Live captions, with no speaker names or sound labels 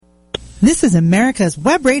This is America's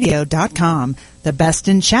Webradio.com, the best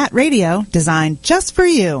in chat radio designed just for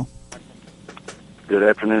you. Good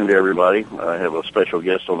afternoon to everybody. I have a special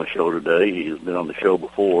guest on the show today. He's been on the show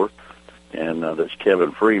before, and that's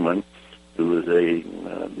Kevin Freeman, who is a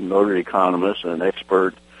noted economist and an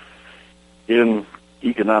expert in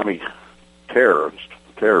economic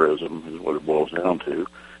terrorism is what it boils down to.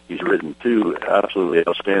 He's written two absolutely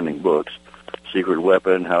outstanding books, Secret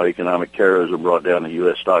Weapon, How Economic Terrorism Brought Down the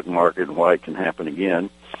U.S. Stock Market and Why It Can Happen Again.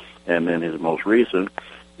 And then his most recent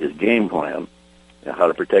is Game Plan, How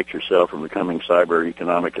to Protect Yourself from the Coming Cyber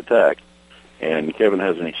Economic Attack. And Kevin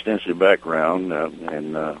has an extensive background.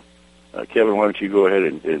 Kevin, why don't you go ahead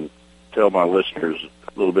and tell my listeners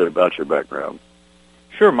a little bit about your background?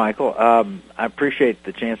 Sure, Michael. I appreciate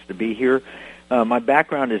the chance to be here. My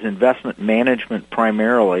background is investment management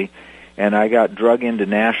primarily, and I got drug into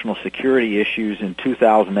national security issues in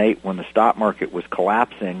 2008 when the stock market was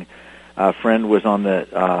collapsing. A friend was on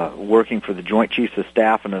the working for the Joint Chiefs of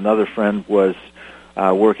Staff, and another friend was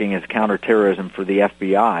working as counterterrorism for the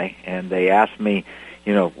FBI, and they asked me,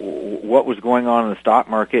 what was going on in the stock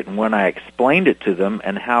market, and when I explained it to them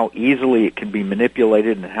and how easily it could be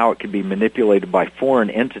manipulated and how it could be manipulated by foreign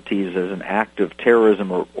entities as an act of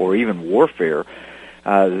terrorism or even warfare,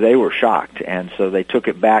 they were shocked, and so they took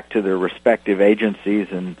it back to their respective agencies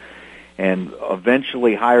and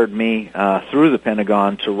eventually hired me through the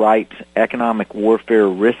Pentagon to write Economic Warfare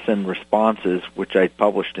Risks and Responses, which I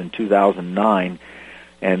published in 2009,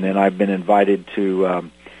 and then I've been invited to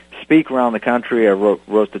speak around the country. I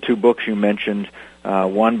wrote the two books you mentioned.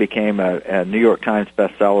 One became a New York Times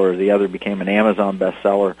bestseller. The other became an Amazon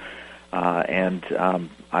bestseller. And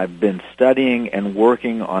I've been studying and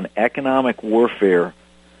working on economic warfare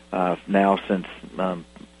now since,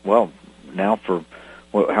 now for,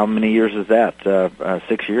 how many years is that?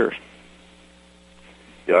 6 years.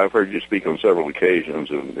 Yeah, I've heard you speak on several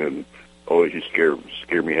occasions, and always you scare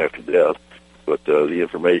me half to death. But the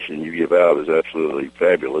information you give out is absolutely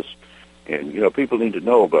fabulous, and people need to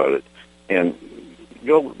know about it. And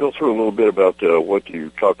go through a little bit about what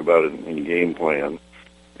you talked about in Game Plan.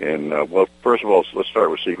 And first of all, let's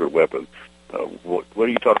start with Secret Weapon. What do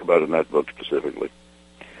you talk about in that book specifically?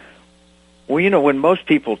 Well, when most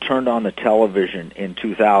people turned on the television in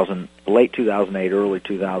late 2008, early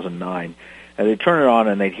 2009, they'd turn it on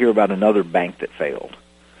and they'd hear about another bank that failed.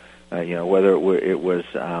 Whether it was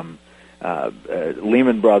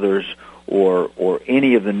Lehman Brothers or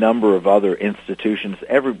any of the number of other institutions.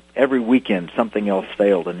 Every weekend something else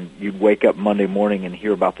failed, and you'd wake up Monday morning and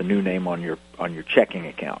hear about the new name on your checking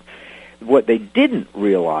account. What they didn't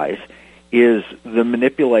realize is the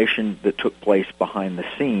manipulation that took place behind the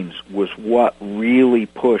scenes was what really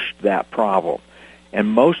pushed that problem. And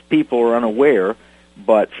most people are unaware,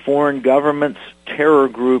 but foreign governments, terror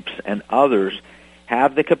groups, and others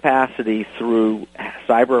have the capacity through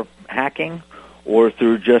cyber hacking or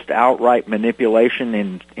through just outright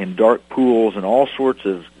manipulation in dark pools and all sorts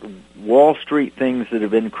of Wall Street things that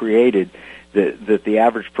have been created that the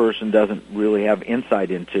average person doesn't really have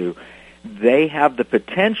insight into. They have the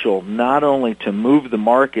potential not only to move the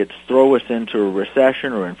markets, throw us into a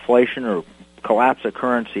recession or inflation or collapse of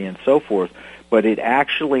currency and so forth, but it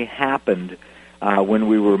actually happened when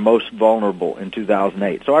we were most vulnerable in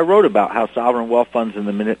 2008. So I wrote about how sovereign wealth funds in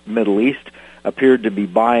the Middle East appeared to be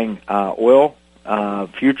buying oil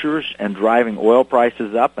futures and driving oil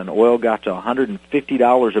prices up, and oil got to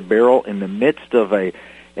 $150 a barrel in the midst of a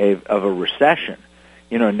recession.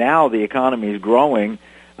 Now the economy is growing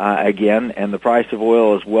again, and the price of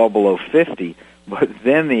oil is well below 50. But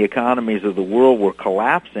then the economies of the world were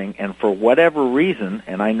collapsing, and for whatever reason,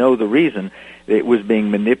 and I know the reason, it was being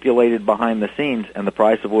manipulated behind the scenes, and the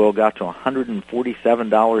price of oil got to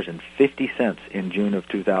 $147.50 in June of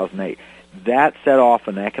 2008. That set off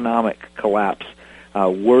an economic collapse,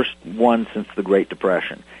 worst one since the Great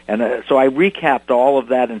Depression. And so I recapped all of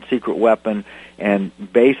that in Secret Weapon, and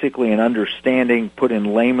basically an understanding, put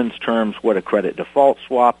in layman's terms, what a credit default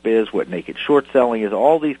swap is, what naked short selling is,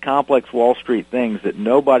 all these complex Wall Street things that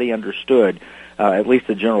nobody understood, at least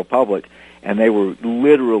the general public, and they were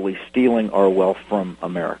literally stealing our wealth from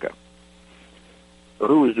America. So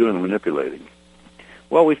who was doing the manipulating?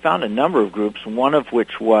 Well, we found a number of groups, one of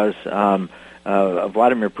which was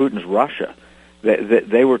Vladimir Putin's Russia.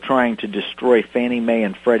 They were trying to destroy Fannie Mae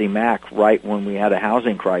and Freddie Mac right when we had a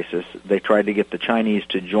housing crisis. They tried to get the Chinese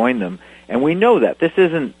to join them, and we know that this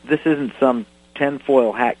isn't some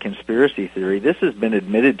tinfoil hat conspiracy theory. This has been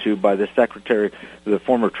admitted to by the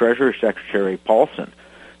former Treasury Secretary Paulson,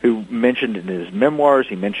 who mentioned it in his memoirs.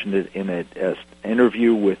 He mentioned it in an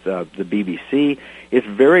interview with the BBC. It's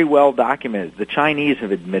very well documented. The Chinese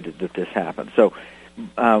have admitted that this happened. So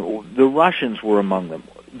the Russians were among them.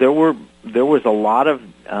 There was a lot of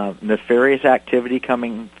nefarious activity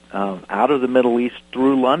coming out of the Middle East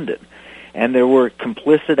through London. And there were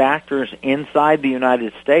complicit actors inside the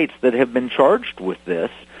United States that have been charged with this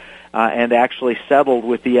and actually settled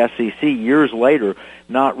with the SEC years later,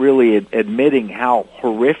 not really admitting how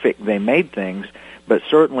horrific they made things, but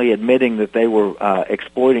certainly admitting that they were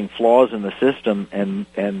exploiting flaws in the system,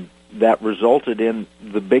 and that resulted in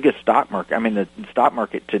the biggest stock market. I mean, the stock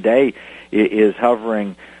market today is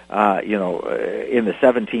hovering, in the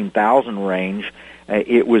 17,000 range.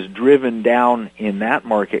 It was driven down in that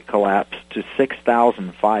market collapse to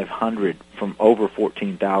 6,500 from over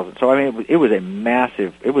 14,000. So, I mean, it was a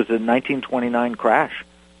 1929 crash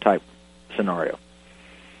type scenario.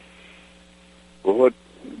 Well, what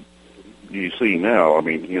do you see now? I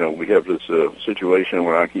mean, we have this situation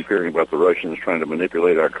where I keep hearing about the Russians trying to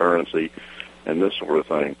manipulate our currency and this sort of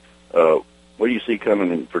thing. What do you see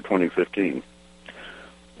coming in for 2015?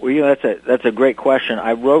 Well, that's a great question.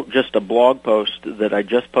 I wrote just a blog post that I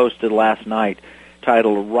just posted last night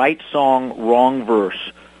titled Right Song, Wrong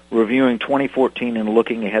Verse, Reviewing 2014 and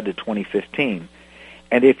Looking Ahead to 2015.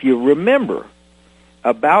 And if you remember,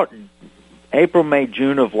 about April, May,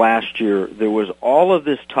 June of last year, there was all of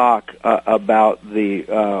this talk about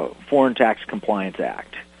the Foreign Tax Compliance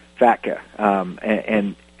Act, FATCA,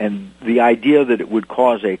 and the idea that it would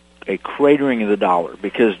cause a cratering of the dollar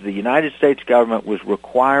because the United States government was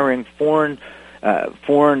requiring foreign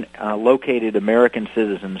located American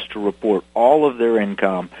citizens to report all of their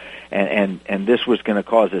income, and this was going to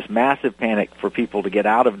cause this massive panic for people to get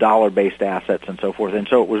out of dollar-based assets and so forth. And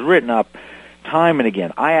so it was written up time and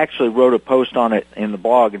again. I actually wrote a post on it in the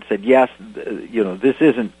blog and said, yes, this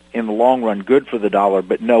isn't in the long run good for the dollar,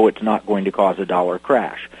 but no, it's not going to cause a dollar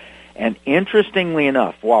crash. And interestingly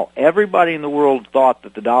enough, while everybody in the world thought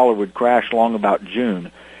that the dollar would crash long about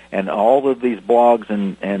June, and all of these blogs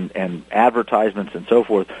and advertisements and so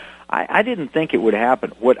forth, I didn't think it would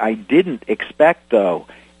happen. What I didn't expect, though,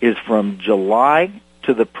 is from July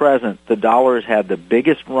to the present, the dollar has had the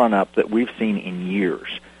biggest run-up that we've seen in years.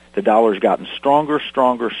 The dollar's gotten stronger,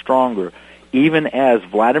 even as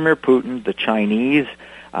Vladimir Putin, the Chinese,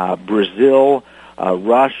 Brazil,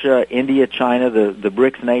 Russia, India, China, the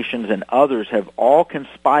BRICS nations, and others have all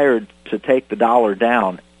conspired to take the dollar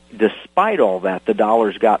down. Despite all that, the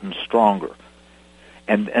dollar's gotten stronger.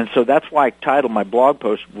 And so that's why I titled my blog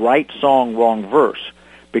post, Right Song, Wrong Verse,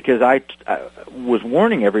 because I was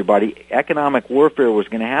warning everybody economic warfare was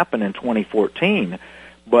going to happen in 2014,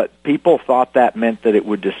 but people thought that meant that it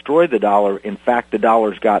would destroy the dollar. In fact, the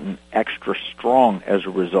dollar's gotten extra strong as a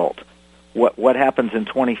result. What happens in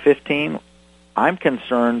 2015? I'm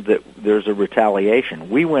concerned that there's a retaliation.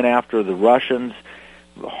 We went after the Russians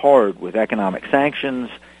hard with economic sanctions.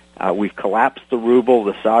 We've collapsed the ruble.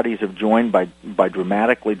 The Saudis have joined by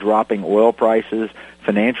dramatically dropping oil prices.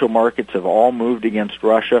 Financial markets have all moved against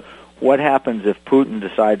Russia. What happens if Putin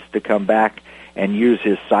decides to come back and use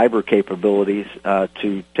his cyber capabilities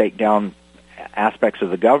to take down aspects of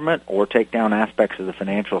the government or take down aspects of the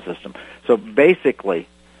financial system? So basically,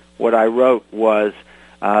 what I wrote was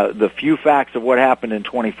the few facts of what happened in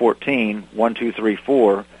 2014, 1, 2, 3,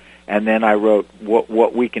 4, and then I wrote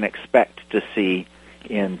what we can expect to see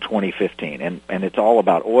in 2015. And it's all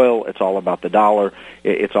about oil, it's all about the dollar,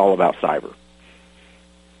 it's all about cyber.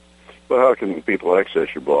 Well, how can people access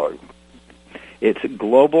your blog? It's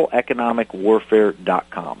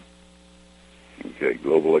globaleconomicwarfare.com. Okay,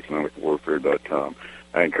 globaleconomicwarfare.com.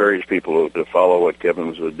 I encourage people to follow what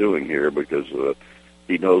Kevin's doing here because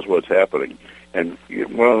he knows what's happening. And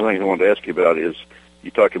one of the things I wanted to ask you about is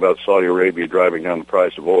you talked about Saudi Arabia driving down the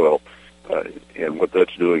price of oil and what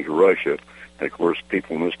that's doing to Russia. And, of course,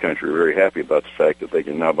 people in this country are very happy about the fact that they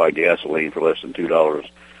can now buy gasoline for less than $2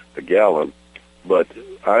 a gallon. But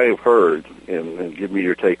I've heard, and give me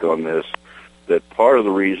your take on this, that part of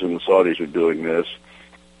the reason the Saudis are doing this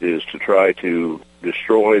is to try to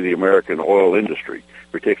destroy the American oil industry,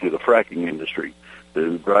 particularly the fracking industry,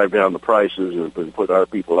 to drive down the prices and put our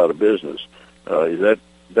people out of business. Is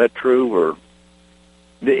that true, or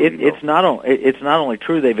it's not only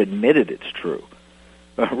true, they've admitted it's true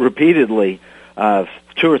repeatedly. 2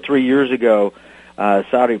 or 3 years ago,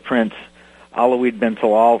 Saudi Prince Alawid bin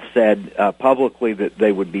Talal said publicly that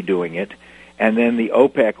they would be doing it, and then the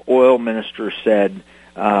OPEC oil minister said,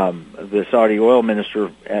 the Saudi oil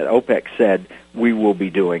minister at OPEC said, we will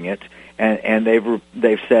be doing it, and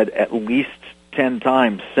they've said at least 10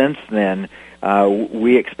 times since then,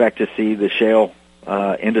 we expect to see the shale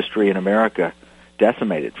industry in America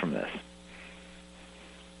decimated from this.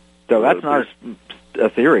 So that's not a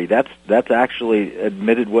theory. That's actually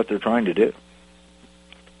admitted what they're trying to do.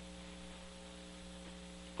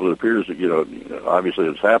 Well, it appears that, obviously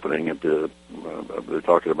it's happening. They're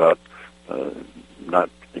talking about not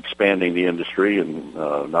expanding the industry and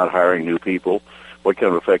not hiring new people. What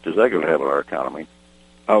kind of effect is that going to have on our economy?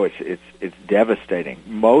 Oh, it's devastating.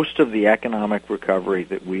 Most of the economic recovery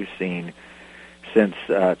that we've seen since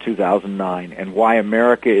 2009, and why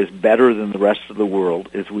America is better than the rest of the world,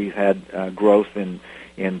 is we've had growth in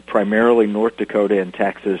primarily North Dakota and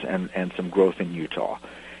Texas and some growth in Utah.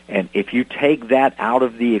 And if you take that out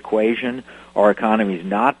of the equation, our economy's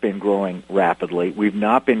not been growing rapidly. We've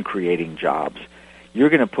not been creating jobs. You're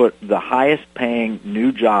going to put the highest paying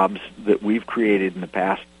new jobs that we've created in the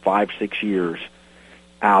past 5-6 years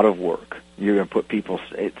out of work. You're going to put people,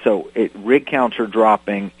 rig counts are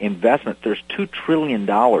dropping, investment, there's $2 trillion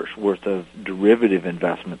worth of derivative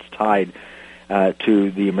investments tied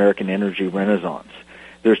to the American energy renaissance.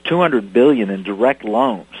 There's $200 billion in direct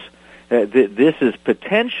loans. This is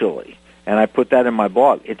potentially, and I put that in my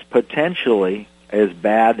blog, it's potentially as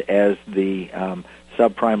bad as the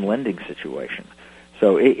subprime lending situation.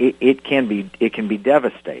 So it can be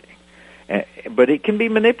devastating, but it can be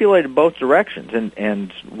manipulated both directions.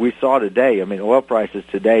 And we saw today, oil prices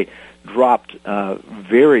today dropped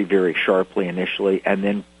very, very sharply initially, and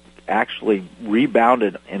then actually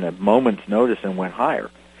rebounded in a moment's notice and went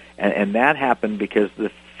higher. And that happened because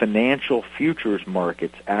the financial futures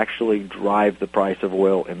markets actually drive the price of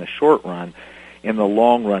oil in the short run. In the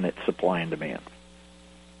long run, it's supply and demand.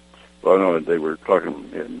 Well, I know they were talking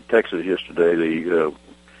in Texas yesterday. The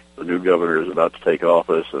new governor is about to take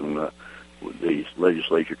office, and the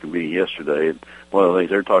legislature convened yesterday. And one of the things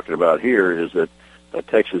they're talking about here is that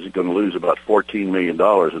Texas is going to lose about $14 million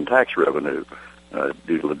in tax revenue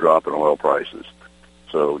due to the drop in oil prices.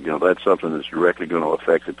 So, that's something that's directly going to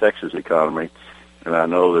affect the Texas economy. And I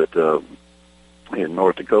know that in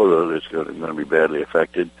North Dakota, it's going to be badly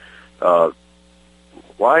affected.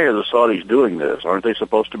 Why are the Saudis doing this? Aren't they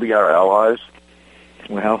supposed to be our allies?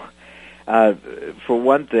 Well, for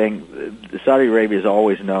one thing, Saudi Arabia has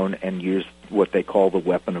always known and used what they call the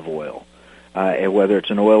weapon of oil. And whether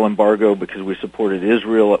it's an oil embargo because we supported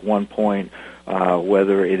Israel at one point,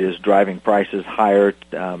 whether it is driving prices higher,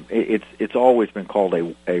 it's always been called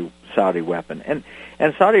a Saudi weapon. And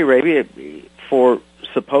Saudi Arabia, for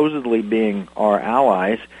supposedly being our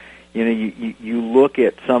allies, you look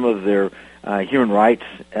at some of their human rights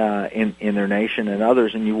in their nation and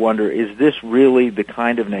others, and you wonder, is this really the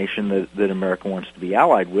kind of nation that America wants to be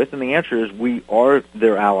allied with? And the answer is we are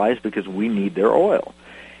their allies because we need their oil.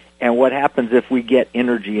 And what happens if we get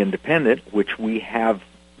energy independent, which we have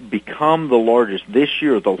become this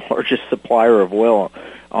year, the largest supplier of oil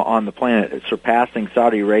on the planet, surpassing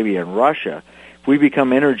Saudi Arabia and Russia. If we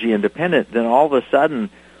become energy independent, then all of a sudden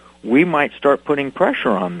we might start putting pressure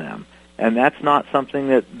on them. And that's not something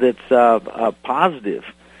that's positive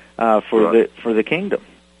for the kingdom.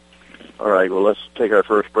 All right. Well, let's take our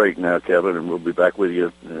first break now, Kevin, and we'll be back with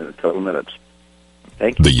you in a couple of minutes.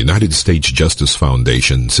 Thank you. The United States Justice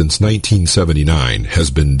Foundation since 1979 has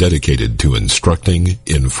been dedicated to instructing,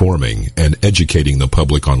 informing, and educating the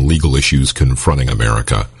public on legal issues confronting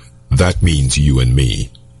America. That means you and me.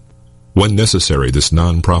 When necessary, this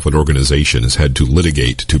nonprofit organization has had to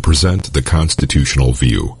litigate to present the constitutional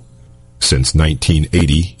view. Since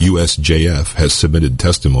 1980, USJF has submitted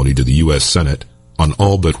testimony to the U.S. Senate on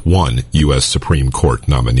all but one U.S. Supreme Court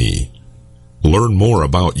nominee. Learn more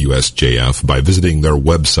about USJF by visiting their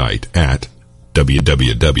website at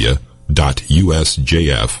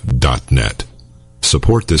www.usjf.net.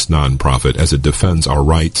 Support this nonprofit as it defends our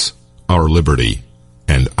rights, our liberty,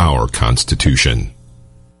 and our Constitution.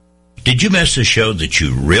 Did you miss a show that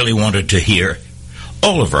you really wanted to hear?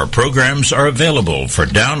 All of our programs are available for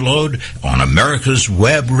download on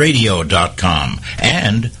americaswebradio.com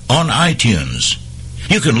and on iTunes.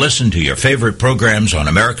 You can listen to your favorite programs on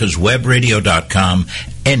americaswebradio.com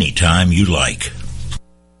anytime you like.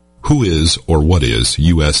 Who is or what is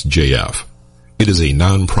USJF? It is a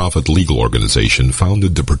nonprofit legal organization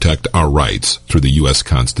founded to protect our rights through the U.S.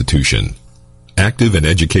 Constitution. Active in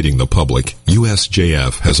educating the public,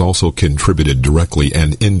 USJF has also contributed directly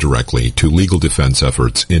and indirectly to legal defense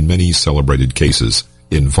efforts in many celebrated cases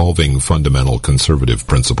involving fundamental conservative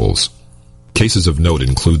principles. Cases of note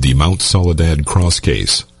include the Mount Soledad Cross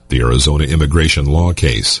case, the Arizona immigration law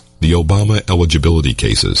case, the Obama eligibility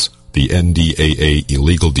cases, the NDAA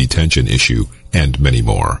illegal detention issue, and many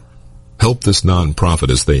more. Help this nonprofit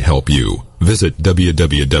as they help you. Visit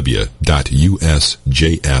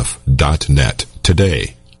www.usjf.net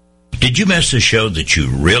today. Did you miss a show that you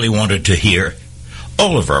really wanted to hear?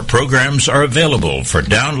 All of our programs are available for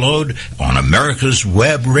download on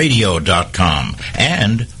americaswebradio.com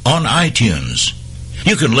and on iTunes.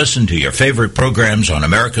 You can listen to your favorite programs on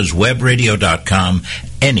americaswebradio.com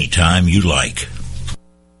anytime you like.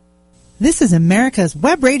 This is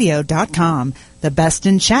americaswebradio.com, the best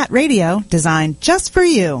in chat radio designed just for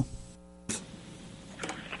you.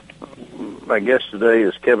 My guest today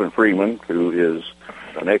is Kevin Freeman, who is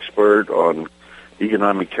an expert on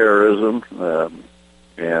economic terrorism,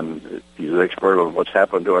 and he's an expert on what's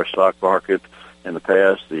happened to our stock market in the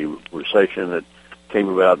past, the recession that came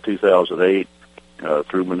about in 2008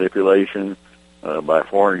 through manipulation by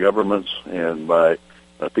foreign governments and by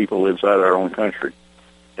people inside our own country.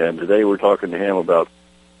 And today we're talking to him about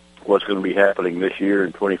what's going to be happening this year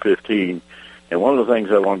in 2015. And one of the things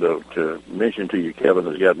I wanted to mention to you, Kevin,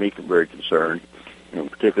 has got me very concerned,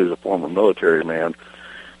 particularly as a former military man,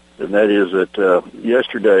 and that is that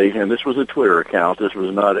yesterday, and this was a Twitter account, this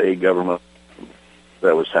was not a government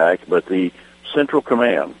that was hacked, but the Central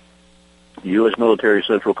Command, U.S. Military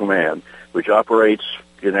Central Command, which operates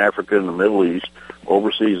in Africa and the Middle East,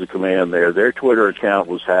 oversees the command there. Their Twitter account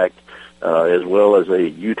was hacked, as well as a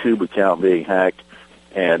YouTube account being hacked.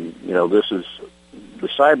 And, the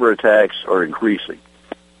cyber attacks are increasing.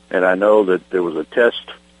 And I know that there was a test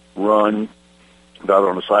run, not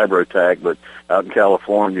on a cyber attack, but out in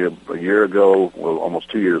California a year ago, well, almost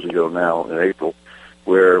 2 years ago now, in April,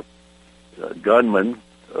 where gunmen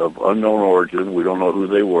of unknown origin, we don't know who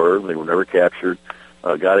they were never captured,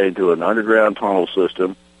 got into an underground tunnel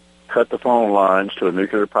system, cut the phone lines to a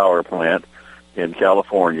nuclear power plant in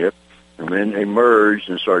California, and then emerged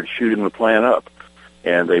and started shooting the plant up.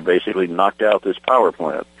 And they basically knocked out this power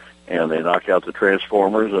plant. And they knocked out the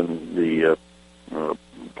transformers, and the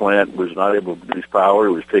plant was not able to produce power.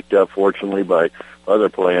 It was picked up, fortunately, by other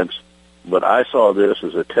plants. But I saw this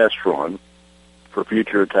as a test run for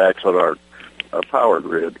future attacks on our power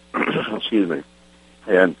grid. Excuse me.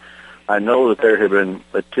 And I know that there have been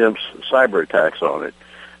attempts, cyber attacks on it.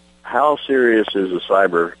 How serious is a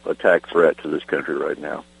cyber attack threat to this country right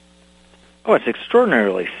now? Oh, it's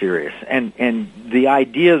extraordinarily serious. And the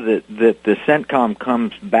idea that the CENTCOM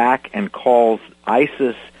comes back and calls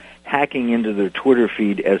ISIS hacking into their Twitter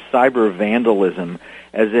feed as cyber vandalism,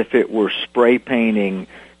 as if it were spray painting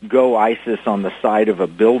 "Go ISIS" on the side of a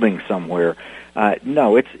building somewhere.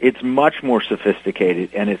 No, it's much more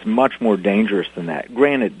sophisticated, and it's much more dangerous than that.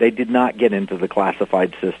 Granted, they did not get into the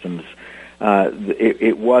classified systems.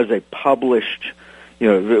 It was a published,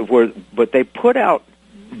 but they put out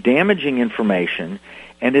damaging information,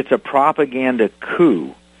 and it's a propaganda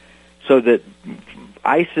coup, so that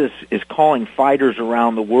ISIS is calling fighters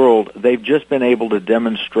around the world. They've just been able to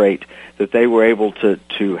demonstrate that they were able to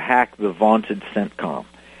hack the vaunted CENTCOM.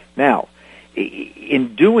 Now,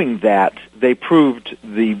 in doing that, they proved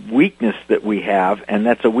the weakness that we have, and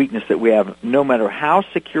that's a weakness that we have no matter how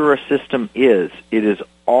secure a system is. It is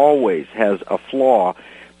always has a flaw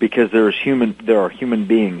because there are human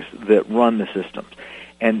beings that run the systems.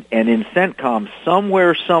 And in CENTCOM,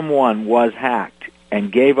 somewhere someone was hacked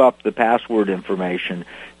and gave up the password information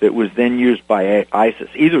that was then used by ISIS.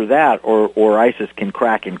 Either that or ISIS can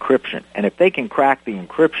crack encryption. And if they can crack the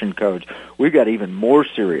encryption codes, we've got even more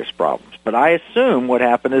serious problems. But I assume what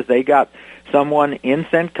happened is they got someone in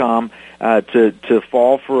CENTCOM to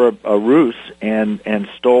fall for a ruse and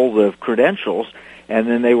stole the credentials, and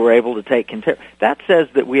then they were able to take control. That says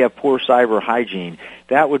that we have poor cyber hygiene.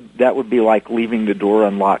 That would be like leaving the door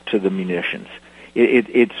unlocked to the munitions.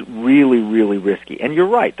 It's really, really risky. And you're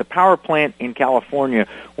right. The power plant in California,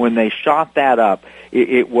 when they shot that up,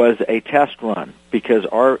 it was a test run because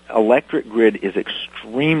our electric grid is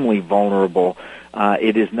extremely vulnerable.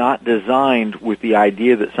 It is not designed with the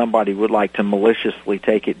idea that somebody would like to maliciously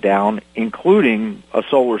take it down, including a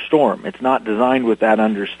solar storm. It's not designed with that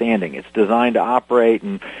understanding. It's designed to operate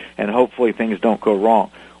and hopefully things don't go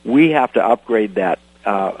wrong. We have to upgrade that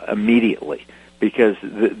immediately, because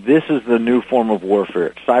this is the new form of warfare.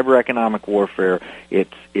 It's cyber economic warfare.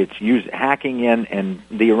 It's used hacking in, and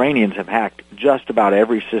the Iranians have hacked just about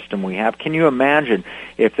every system we have. Can you imagine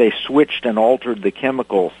if they switched and altered the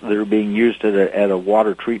chemicals that are being used at a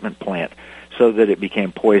water treatment plant so that it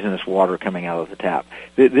became poisonous water coming out of the tap?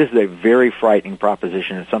 This is a very frightening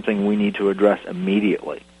proposition. It's something we need to address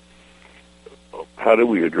immediately. How do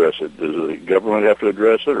we address it? Does the government have to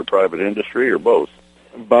address it, or private industry, or both?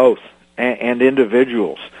 Both, and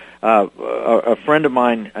individuals. A friend of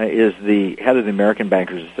mine is the head of the American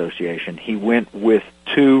Bankers Association. He went with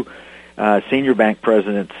two senior bank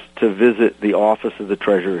presidents to visit the office of the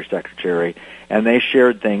Treasury Secretary, and they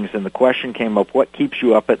shared things, and the question came up, what keeps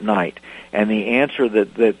you up at night? And the answer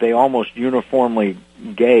that they almost uniformly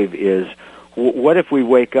gave is, what if we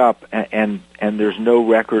wake up and there's no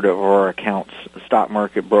record of our accounts, stock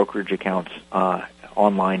market brokerage accounts,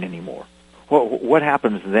 online anymore? What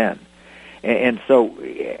happens then? And so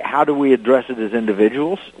how do we address it as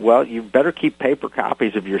individuals? Well, you better keep paper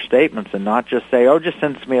copies of your statements and not just say, just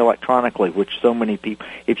send it to me electronically, which so many people...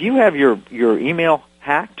 If you have your email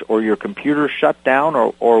hacked or your computer shut down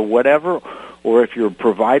or whatever, or if your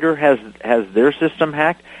provider has their system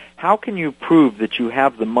hacked, how can you prove that you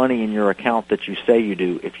have the money in your account that you say you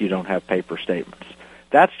do if you don't have paper statements?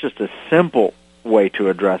 That's just a simple way to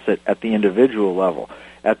address it at the individual level.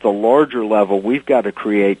 At the larger level, we've got to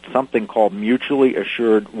create something called mutually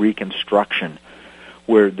assured reconstruction,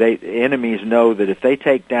 where enemies know that if they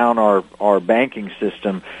take down our banking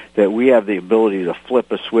system, that we have the ability to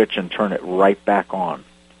flip a switch and turn it right back on.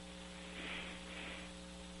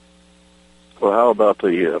 Well, how about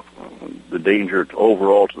the danger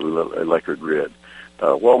overall to the electric grid?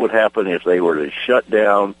 What would happen if they were to shut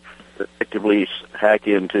down, effectively hack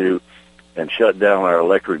into, and shut down our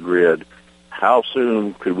electric grid? How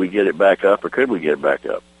soon could we get it back up, or could we get it back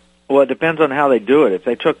up? Well, it depends on how they do it. If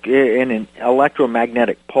they took in an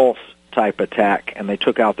electromagnetic pulse type attack and they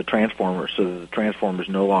took out the transformers so that the transformers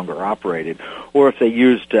no longer operated, or if they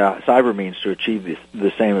used cyber means to achieve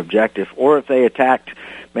the same objective, or if they attacked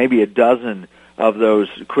maybe a dozen of those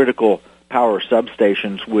critical power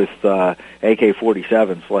substations with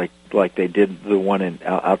AK-47s like they did the one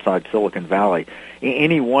outside Silicon Valley.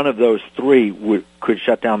 Any one of those three could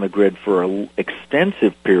shut down the grid for an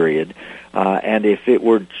extensive period, and if it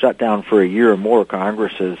were shut down for a year or more,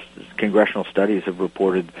 congressional studies have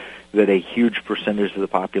reported that a huge percentage of the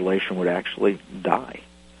population would actually die.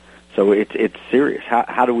 So it's serious.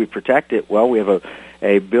 How do we protect it? Well, we have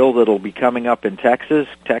a bill that'll be coming up in Texas.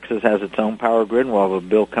 Texas has its own power grid, and we'll have a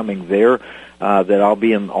bill coming there that I'll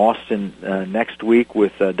be in Austin next week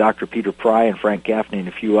with Dr. Peter Pry and Frank Gaffney and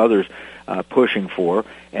a few others pushing for.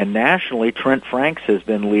 And nationally, Trent Franks has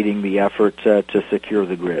been leading the effort to secure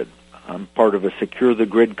the grid. I'm part of a Secure the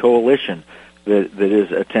Grid coalition that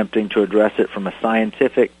is attempting to address it from a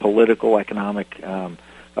scientific, political, economic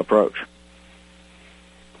approach.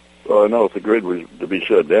 Well, I know if the grid was to be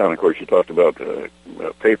shut down, of course, you talked about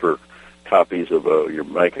paper copies of your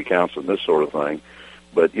bank accounts and this sort of thing.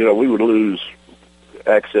 But, we would lose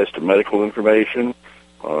access to medical information,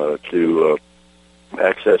 to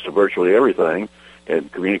access to virtually everything,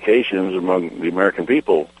 and communications among the American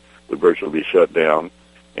people would virtually be shut down.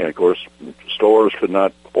 And, of course, stores could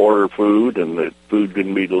not order food, and the food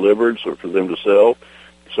couldn't be delivered for them to sell.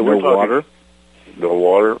 So no water. No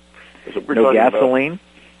water. So no gasoline.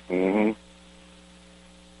 Mm-hmm.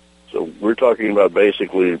 So we're talking about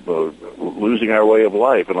basically losing our way of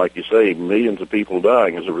life, and like you say, millions of people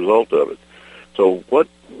dying as a result of it. So what,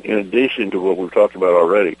 in addition to what we've talked about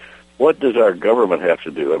already, what does our government have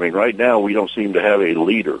to do? I mean, right now we don't seem to have a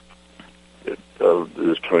leader of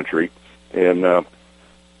this country, and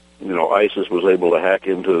ISIS was able to hack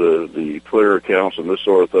into the Twitter accounts and this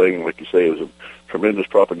sort of thing. And like you say, it was a tremendous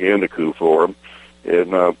propaganda coup for them,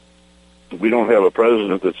 and we don't have a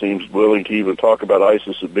president that seems willing to even talk about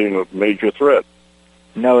ISIS as being a major threat.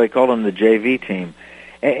 No, they called them the JV team.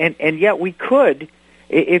 And yet we could,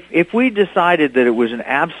 if we decided that it was an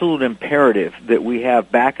absolute imperative that we have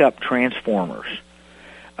backup transformers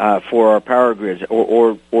for our power grids,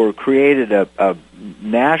 or created a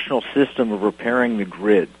national system of repairing the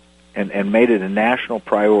grid and made it a national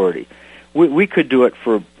priority, we could do it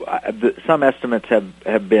for, some estimates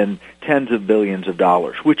have been tens of billions of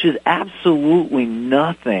dollars, which is absolutely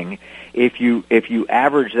nothing if you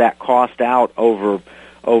average that cost out over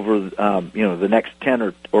the next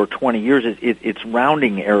 10 or 20 years. It's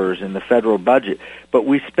rounding errors in the federal budget. But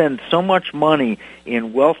we spend so much money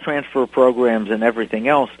in wealth transfer programs and everything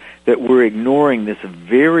else that we're ignoring this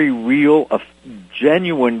very real,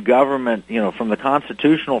 genuine government, from the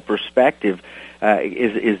constitutional perspective.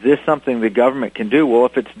 Is this something the government can do? Well,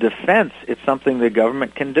 if it's defense, it's something the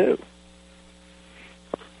government can do.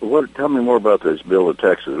 Tell me more about this bill in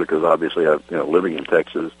Texas, because obviously, living in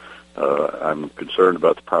Texas, I'm concerned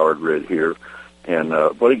about the power grid here. And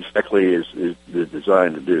what exactly is it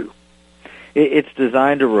designed to do? It's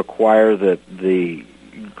designed to require the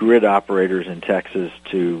grid operators in Texas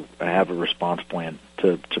to have a response plan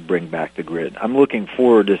to bring back the grid. I'm looking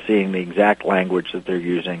forward to seeing the exact language that they're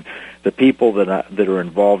using. The people that are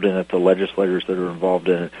involved in it, the legislators that are involved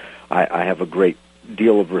in it, I have a great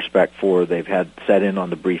deal of respect for. They've had set in on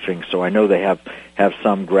the briefing, so I know they have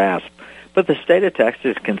some grasp. But the state of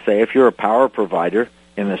Texas can say, if you're a power provider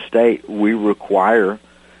in the state, we require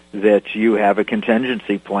that you have a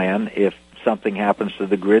contingency plan if something happens to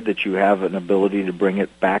the grid, that you have an ability to bring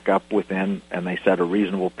it back up within, and they set a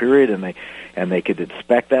reasonable period, and they could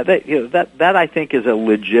inspect that. That I think is a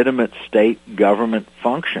legitimate state government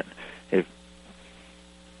function. If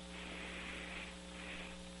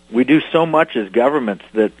we do so much as governments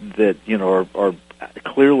that are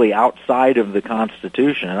clearly outside of the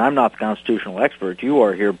Constitution, and I'm not the constitutional expert, you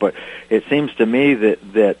are here, but it seems to me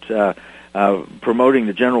that promoting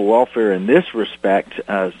the general welfare in this respect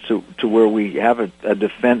to where we have a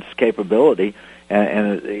defense capability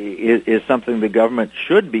and is something the government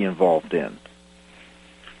should be involved in.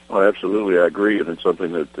 Well, absolutely, I agree, and it's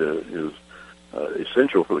something that is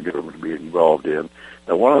essential for the government to be involved in.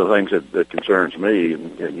 Now, one of the things that concerns me,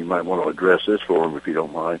 and you might want to address this for him if you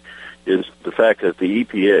don't mind, is the fact that the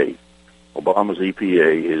EPA, Obama's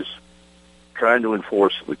EPA, is trying to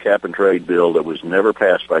enforce the cap-and-trade bill that was never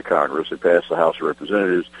passed by Congress. It passed the House of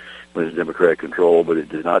Representatives when it was Democrat control, but it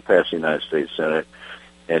did not pass the United States Senate.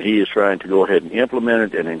 And he is trying to go ahead and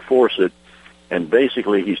implement it and enforce it. And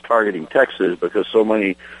basically, he's targeting Texas because so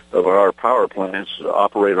many of our power plants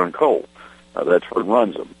operate on coal. That's what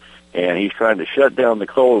runs them. And he's trying to shut down the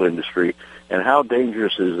coal industry. And how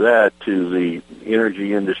dangerous is that to the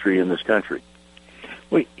energy industry in this country?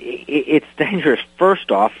 Well, it's dangerous.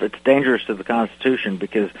 First off, it's dangerous to the Constitution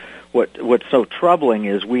because what's so troubling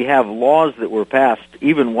is we have laws that were passed,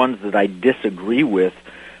 even ones that I disagree with,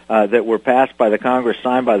 that were passed by the Congress,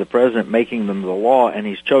 signed by the President, making them the law, and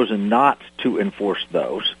he's chosen not to enforce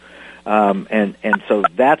those. And so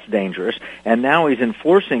that's dangerous. And now he's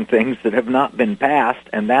enforcing things that have not been passed,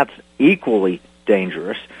 and that's equally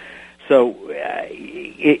dangerous. So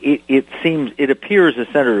it appears, as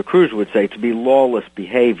Senator Cruz would say, to be lawless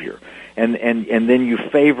behavior. And then you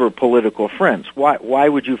favor political friends. Why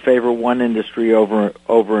would you favor one industry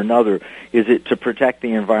over another? Is it to protect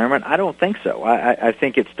the environment? I don't think so. I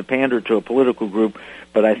think it's to pander to a political group,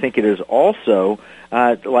 but I think it is also,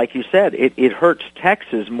 like you said, it hurts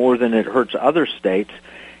Texas more than it hurts other states,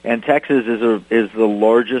 and Texas is the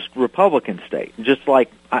largest Republican state. Just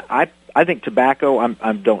like I think tobacco,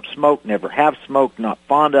 I don't smoke, never have smoked, not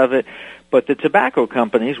fond of it, but the tobacco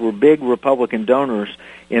companies were big Republican donors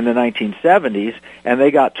in the 1970s, and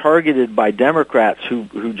they got targeted by Democrats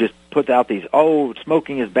who just put out these,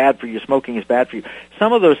 smoking is bad for you, smoking is bad for you.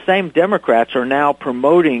 Some of those same Democrats are now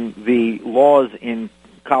promoting the laws in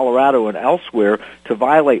Colorado and elsewhere to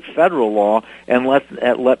violate federal law and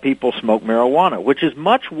let people smoke marijuana, which is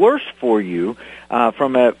much worse for you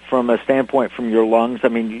from a standpoint from your lungs,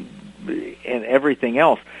 and everything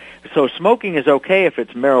else. So smoking is okay if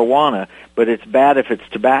it's marijuana, but it's bad if it's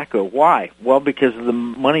tobacco. Why? Well, because the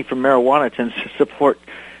money from marijuana tends to support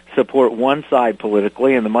one side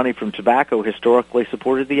politically, and the money from tobacco historically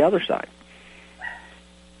supported the other side.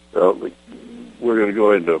 We're going to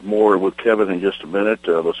go into more with Kevin in just a minute.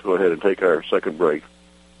 Let's go ahead and take our second break.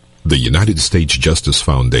 The United States Justice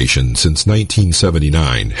Foundation since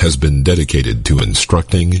 1979 has been dedicated to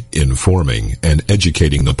instructing, informing, and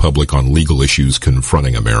educating the public on legal issues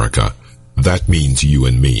confronting America. That means you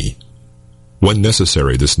and me. When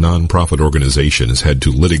necessary, this nonprofit organization has had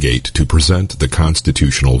to litigate to present the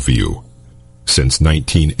constitutional view. Since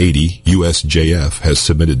 1980, USJF has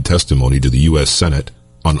submitted testimony to the U.S. Senate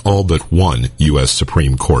on all but one U.S.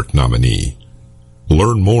 Supreme Court nominee.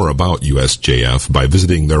 Learn more about USJF by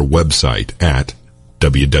visiting their website at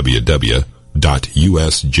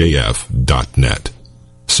www.usjf.net.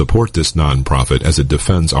 Support this nonprofit as it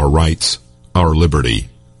defends our rights, our liberty,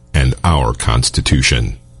 and our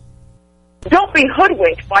Constitution. Don't be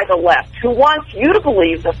hoodwinked by the left, who wants you to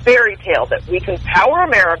believe the fairy tale that we can power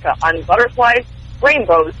America on butterflies,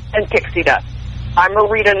 rainbows, and pixie dust. I'm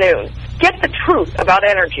Marita Noon. Get the truth about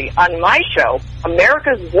energy on my show,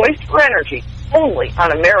 America's Voice for Energy, only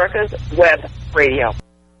on America's Web Radio.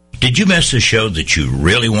 Did you miss a show that you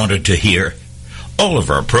really wanted to hear? All of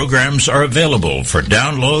our programs are available for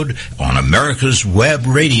download on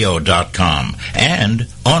americaswebradio.com and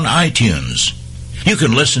on iTunes. You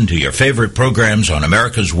can listen to your favorite programs on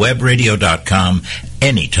americaswebradio.com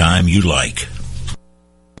anytime you like.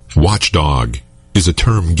 Watchdog is a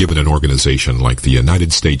term given an organization like the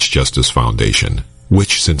United States Justice Foundation,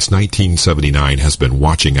 which since 1979 has been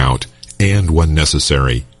watching out and, when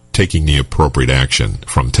necessary, taking the appropriate action,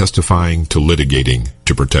 from testifying to litigating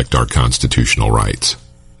to protect our constitutional rights.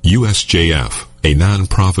 USJF, a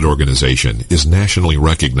non-profit organization, is nationally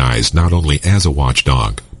recognized not only as a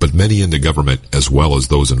watchdog, but many in the government, as well as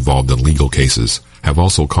those involved in legal cases, have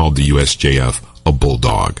also called the USJF a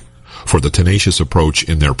bulldog. for the tenacious approach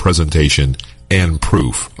in their presentation and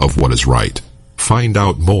proof of what is right. Find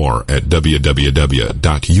out more at www.usjf.net.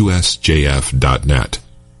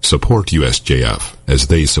 Support USJF as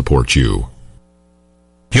they support you.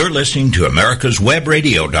 You're listening to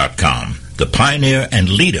AmericasWebRadio.com, the pioneer and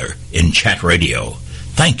leader in chat radio.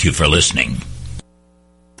 Thank you for listening.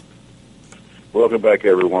 Welcome back,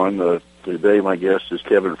 everyone. Today my guest is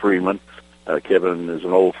Kevin Freeman. Kevin is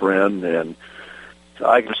an old friend, and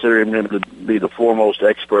I consider him to be the foremost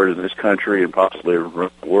expert in this country and possibly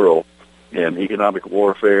around the world in economic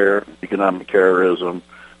warfare, economic terrorism,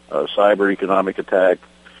 cyber economic attack,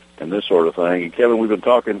 and this sort of thing. And Kevin, we've been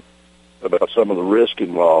talking about some of the risk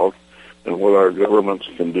involved and what our governments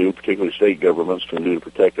can do, particularly state governments, can do to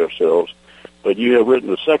protect ourselves. But you have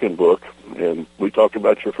written a second book, and we talked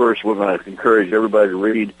about your first one. I encourage everybody to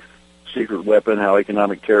read Secret Weapon, How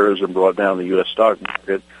Economic Terrorism Brought Down the U.S. Stock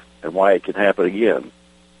Market and Why It Can Happen Again.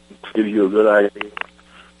 It gives you a good idea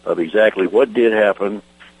of exactly what did happen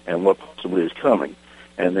and what possibly is coming.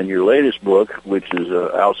 And then your latest book, which is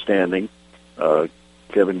outstanding,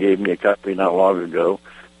 Kevin gave me a copy not long ago,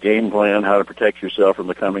 Game Plan, How to Protect Yourself from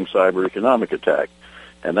the Coming Cyber Economic Attack.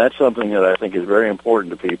 And that's something that I think is very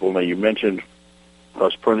important to people. Now, you mentioned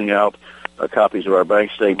us printing out copies of our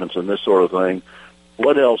bank statements and this sort of thing.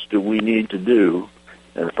 What else do we need to do?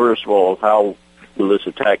 And first of all, how will this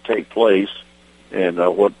attack take place? And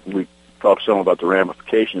what we talked some about the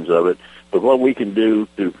ramifications of it. But what we can do,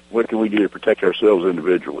 what can we do to protect ourselves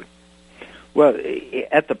individually? Well,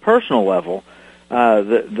 at the personal level,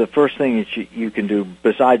 the first thing that you can do,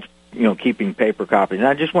 besides keeping paper copies, and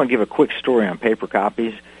I just want to give a quick story on paper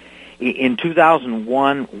copies. In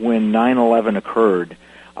 2001, when 9/11 occurred,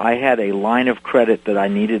 I had a line of credit that I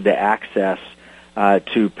needed to access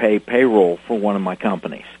to pay payroll for one of my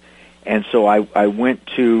companies. And so I went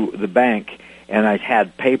to the bank, and I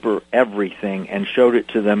had paper everything and showed it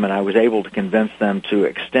to them, and I was able to convince them to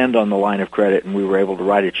extend on the line of credit, and we were able to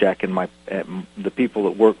write a check, and the people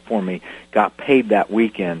that worked for me got paid that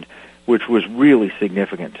weekend, which was really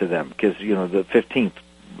significant to them because, the 15th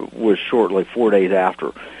was shortly 4 days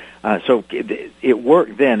after. So it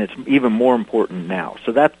worked then. It's even more important now.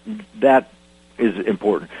 So that is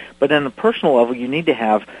important. But on a personal level, you need to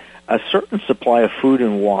have a certain supply of food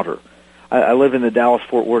and water. I live in the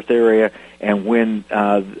Dallas-Fort Worth area, and when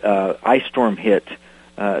ice storm hit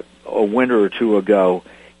a winter or two ago,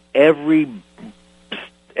 every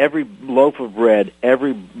loaf of bread,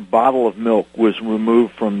 every bottle of milk was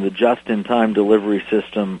removed from the just-in-time delivery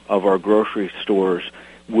system of our grocery stores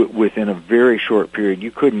within a very short period.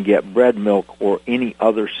 You couldn't get bread, milk, or any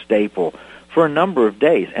other staple for a number of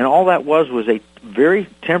days. And all that was a very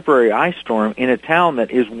temporary ice storm in a town that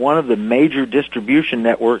is one of the major distribution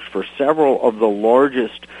networks for several of the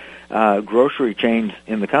largest grocery chains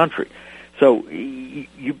in the country. So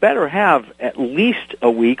you better have at least a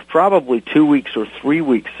week, probably 2 weeks or 3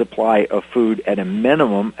 weeks supply of food at a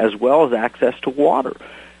minimum, as well as access to water.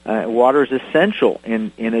 Water is essential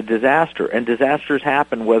in a disaster, and disasters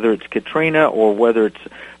happen whether it's Katrina or whether it's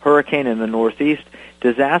hurricane in the Northeast.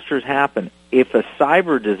 Disasters happen. If a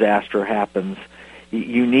cyber disaster happens,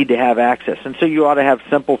 you need to have access. And so you ought to have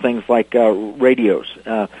simple things like radios,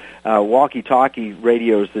 walkie-talkie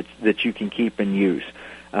radios that you can keep and use,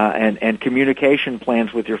 and communication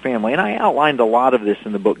plans with your family. And I outlined a lot of this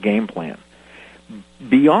in the book Game Plan.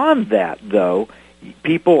 Beyond that, though,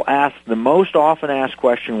 people ask, the most often asked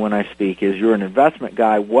question when I speak is, you're an investment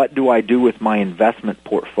guy, what do I do with my investment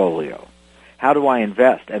portfolio? How do I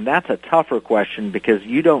invest? And that's a tougher question because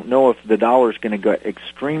you don't know if the dollar is going to go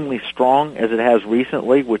extremely strong as it has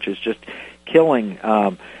recently, which is just killing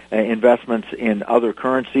investments in other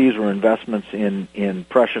currencies or investments in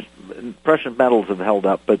precious metals have held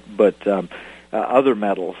up, but other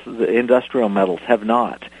metals, the industrial metals, have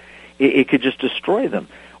not. It could just destroy them.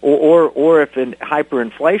 Or if in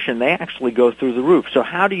hyperinflation, they actually go through the roof. So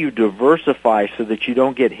how do you diversify so that you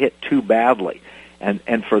don't get hit too badly?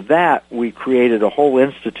 And for that, we created a whole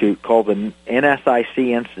institute called the NSIC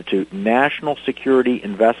Institute, National Security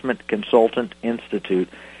Investment Consultant Institute.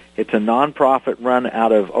 It's a nonprofit run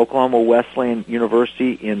out of Oklahoma Wesleyan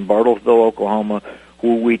University in Bartlesville, Oklahoma,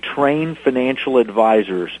 where we train financial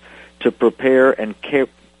advisors to prepare and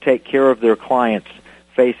take care of their clients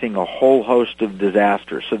facing a whole host of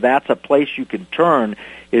disasters. So that's a place you can turn,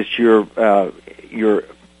 is your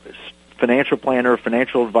financial planner,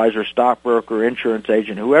 financial advisor, stockbroker, insurance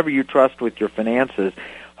agent, whoever you trust with your finances.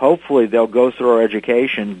 Hopefully they'll go through our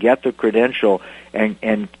education, get the credential,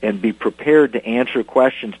 and be prepared to answer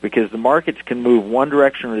questions, because the markets can move one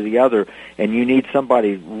direction or the other, and you need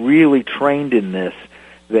somebody really trained in this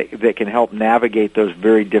that can help navigate those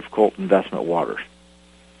very difficult investment waters.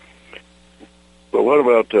 But what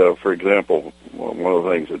about, for example, one of the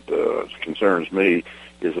things that concerns me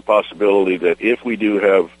is the possibility that if we do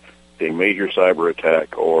have a major cyber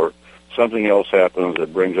attack or something else happens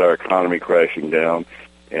that brings our economy crashing down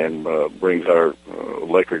and brings our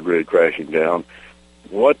electric grid crashing down,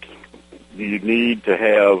 what do you need to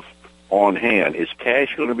have on hand? Is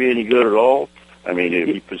cash going to be any good at all? I mean, if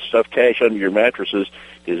you put stuff cash under your mattresses,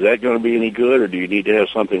 is that going to be any good, or do you need to have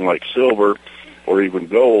something like silver or even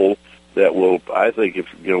gold that will, I think if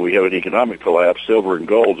we have an economic collapse, silver and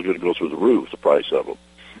gold is going to go through the roof, the price of them.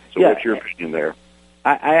 So what's your opinion there?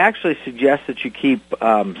 I actually suggest that you keep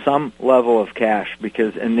some level of cash,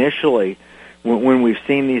 because initially, when we've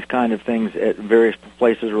seen these kind of things at various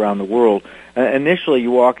places around the world, initially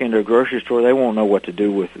you walk into a grocery store, they won't know what to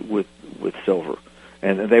do with silver,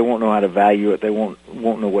 and they won't know how to value it. They won't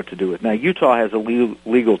know what to do with it. Now, Utah has a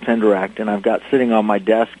legal tender act, and I've got sitting on my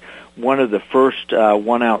desk one of the first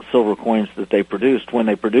 1 ounce silver coins that they produced. When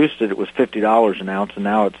they produced it, it was $50 an ounce, and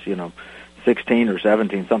now it's 16 or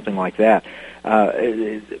 17, something like that.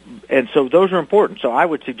 And so those are important. So I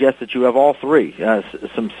would suggest that you have all three: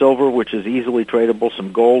 some silver, which is easily tradable,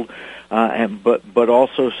 some gold, but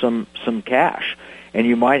also some cash. And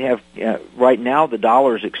you might have right now the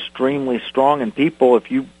dollar is extremely strong, and people, if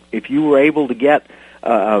you were able to get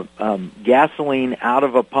gasoline out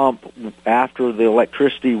of a pump after the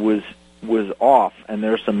electricity was off, and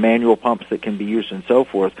there's some manual pumps that can be used and so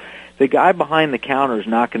forth, the guy behind the counter is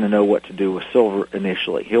not going to know what to do with silver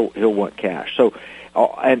initially. He'll want cash. So,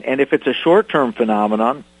 and if it's a short-term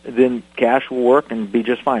phenomenon, then cash will work and be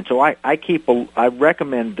just fine. So I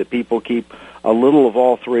recommend that people keep a little of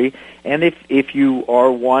all three. And if you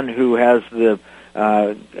are one who has the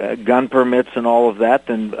gun permits and all of that,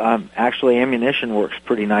 then actually ammunition works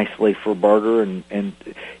pretty nicely for barter. And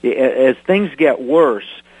as things get worse,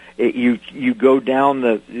 you go down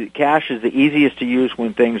the cash is the easiest to use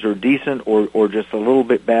when things are decent or just a little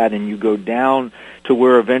bit bad, and you go down to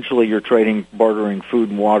where eventually you're bartering food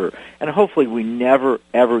and water. And hopefully we never,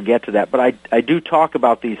 ever get to that. But I do talk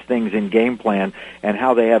about these things in Game Plan and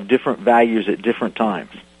how they have different values at different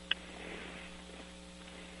times.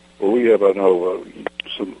 Well, we have, I know,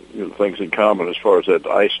 some things in common as far as that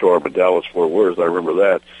ice storm in Dallas-Fort Worth. I remember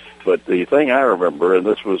that. But the thing I remember, and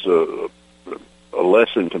this was a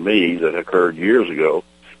lesson to me that occurred years ago.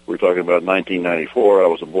 We're talking about 1994. I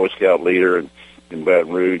was a Boy Scout leader in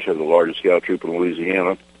Baton Rouge, had the largest scout troop in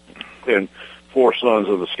Louisiana, and 4 sons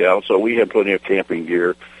of the scouts. So we had plenty of camping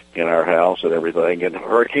gear in our house and everything. And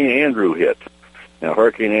Hurricane Andrew hit. Now,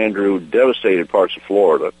 Hurricane Andrew devastated parts of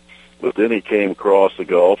Florida, but then he came across the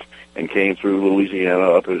Gulf and came through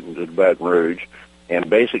Louisiana up into Baton Rouge. And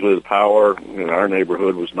basically the power in our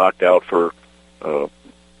neighborhood was knocked out for a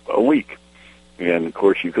week. And, of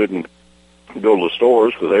course, you couldn't go to the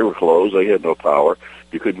stores because they were closed. They had no power.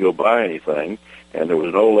 You couldn't go buy anything, and there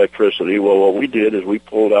was no electricity. Well, what we did is we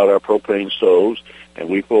pulled out our propane stoves, and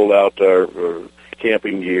we pulled out our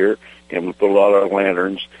camping gear, and we pulled out our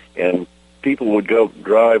lanterns, and people would go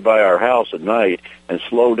drive by our house at night and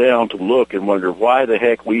slow down to look and wonder why the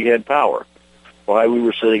heck we had power, why we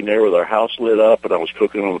were sitting there with our house lit up, and I was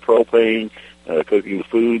cooking on the propane, cooking the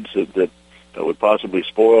foods that would possibly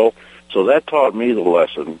spoil. So that taught me the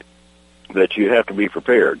lesson that you have to be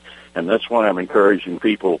prepared. And that's why I'm encouraging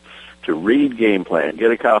people to read Game Plan,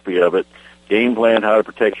 get a copy of it, Game Plan, How to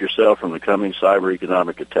Protect Yourself from the Coming Cyber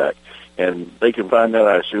Economic Attack. And they can find that,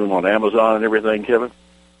 I assume, on Amazon and everything, Kevin?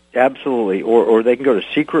 Absolutely. Or they can go to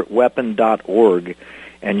secretweapon.org,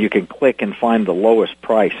 and you can click and find the lowest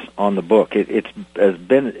price on the book. It's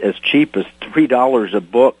been as cheap as $3 a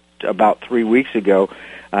book about 3 weeks ago.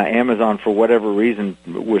 Amazon, for whatever reason,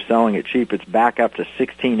 was selling it cheap. It's back up to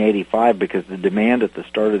 $16.85 because the demand at the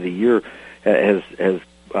start of the year has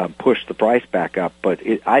pushed the price back up. But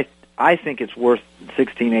I think it's worth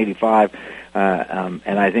 $16.85,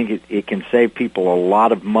 and I think it can save people a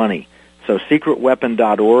lot of money. So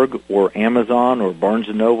secretweapon.org or Amazon or Barnes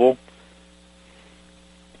 & Noble.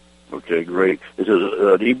 Okay, great. Is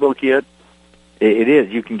it an e-book yet? It is.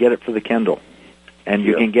 You can get it for the Kindle. And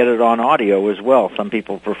you can get it on audio as well. Some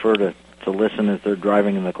people prefer to listen as they're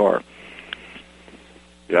driving in the car.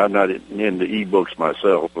 Yeah, I'm not into e-books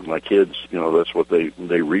myself, but my kids, that's what they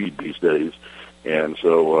read these days. And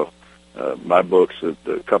so my books, a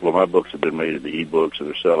couple of my books have been made into e-books, and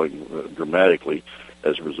they're selling dramatically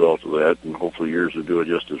as a result of that, and hopefully yours will do it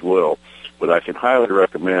just as well. But I can highly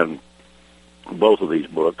recommend both of these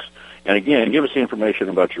books. And again, give us the information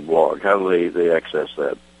about your blog. How do they access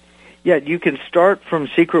that? Yeah, you can start from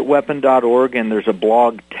secretweapon.org, and there's a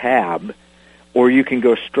blog tab, or you can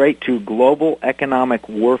go straight to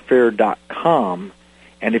globaleconomicwarfare.com.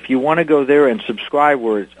 And if you want to go there and subscribe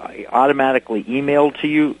where it's automatically emailed to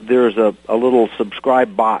you, there's a little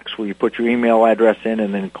subscribe box where you put your email address in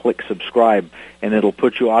and then click subscribe, and it'll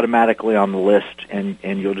put you automatically on the list, and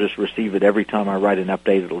you'll just receive it every time I write an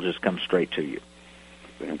update. It'll just come straight to you.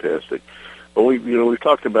 Fantastic. Well, we've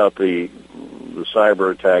talked about the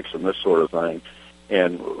cyber attacks and this sort of thing,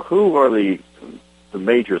 and who are the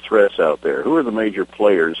major threats out there? Who are the major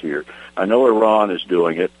players here? I know Iran is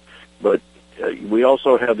doing it, but we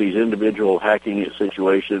also have these individual hacking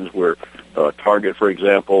situations where Target, for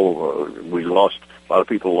example, a lot of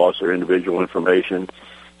people lost their individual information.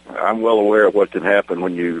 I'm well aware of what can happen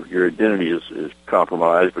when your identity is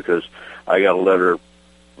compromised, because I got a letter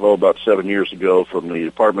about 7 years ago from the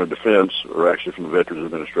Department of Defense, or actually from the Veterans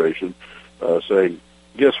Administration, saying,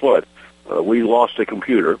 guess what? We lost a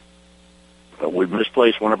computer. We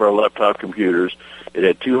misplaced one of our laptop computers. It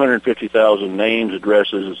had 250,000 names,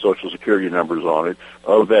 addresses, and Social Security numbers on it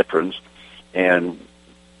of veterans, and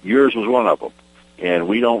yours was one of them. And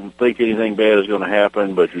we don't think anything bad is going to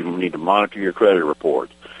happen, but you need to monitor your credit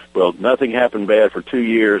reports. Well, nothing happened bad for 2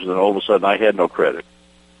 years, and then all of a sudden I had no credit.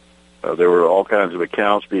 There were all kinds of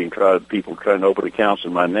accounts people trying to open accounts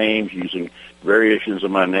in my name, using variations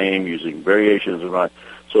of my name, using variations of my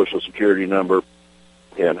Social Security number.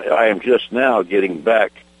 And I am just now getting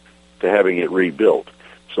back to having it rebuilt.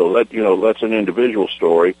 So that's an individual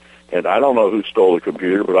story, and I don't know who stole the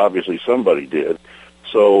computer, but obviously somebody did.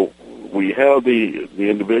 So we have the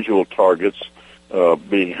individual targets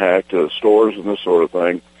being hacked, stores and this sort of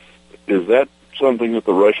thing. Is that something that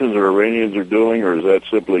the Russians or Iranians are doing, or is that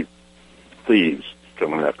simply thieves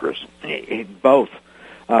coming after us? Both.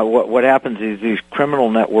 What happens is these criminal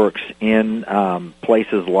networks in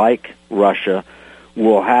places like Russia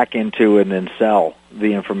will hack into and then sell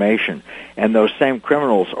the information. And those same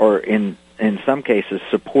criminals are, in some cases,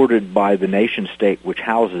 supported by the nation state which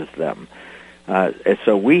houses them.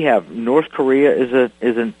 So we have North Korea is a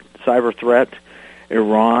cyber threat,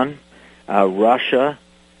 Iran, Russia,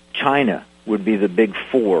 China would be the big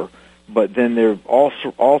four. But then they're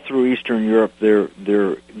all through Eastern Europe. They're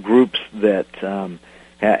groups that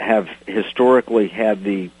have historically had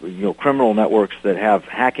the criminal networks that have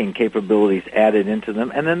hacking capabilities added into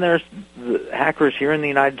them, and then there's the hackers here in the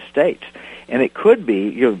United States. And it could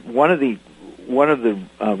be one of the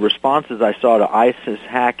responses I saw to ISIS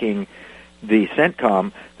hacking the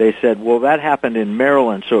CENTCOM. They said, well, that happened in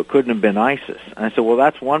Maryland, so it couldn't have been ISIS. And I said, well,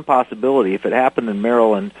 that's one possibility. If it happened in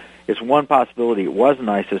Maryland, it's one possibility it wasn't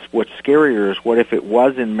ISIS. What's scarier is what if it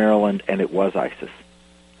was in Maryland and it was ISIS?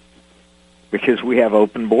 Because we have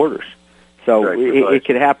open borders. So it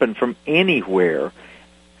could happen from anywhere.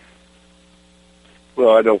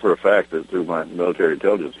 Well, I know for a fact that through my military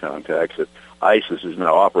intelligence contacts that ISIS is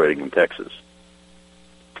now operating in Texas.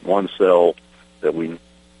 One cell that we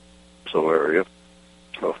area,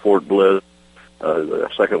 Fort Bliss, the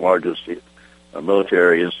second largest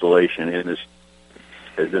military installation in this,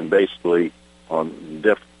 has been basically on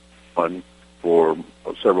DEF 1 for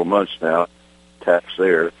several months now, attacks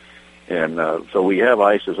there. And so we have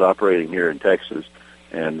ISIS operating here in Texas,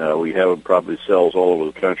 and we have probably cells all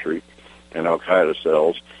over the country, and Al-Qaeda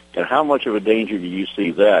cells. And how much of a danger do you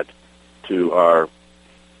see that to our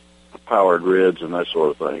power grids and that sort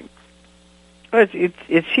of thing?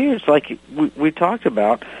 It's huge. Like we talked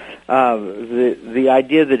about, the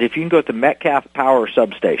idea that if you can go to the Metcalf Power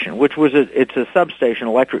Substation, which was it's a substation,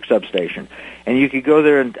 electric substation, and you could go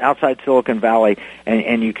there outside Silicon Valley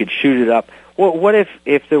and you could shoot it up. Well, what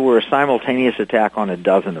if there were a simultaneous attack on a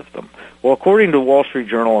dozen of them? Well, according to Wall Street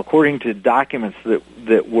Journal, according to documents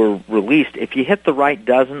that were released, if you hit the right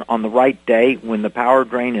dozen on the right day when the power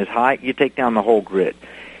drain is high, you take down the whole grid.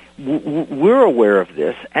 We're aware of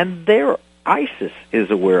this, and ISIS is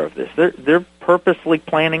aware of this. They're purposely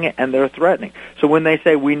planning it, and they're threatening. So when they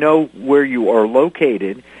say, we know where you are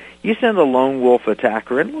located, you send a lone wolf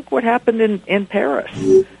attacker, and look what happened in Paris,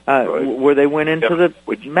 where they went into the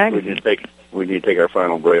magazine. We need to take our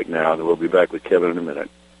final break now, and we'll be back with Kevin in a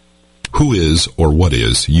minute. Who is or what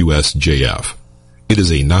is USJF? It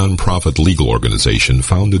is a non-profit legal organization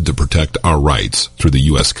founded to protect our rights through the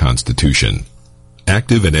U.S. Constitution.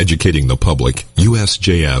 Active in educating the public,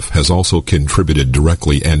 USJF has also contributed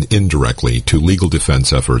directly and indirectly to legal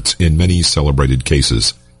defense efforts in many celebrated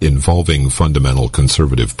cases involving fundamental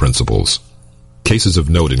conservative principles. Cases of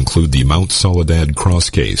note include the Mount Soledad Cross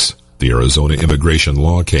case, the Arizona immigration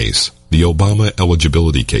law case, the Obama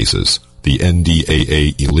eligibility cases, the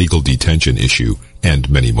NDAA illegal detention issue, and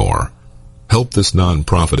many more. Help this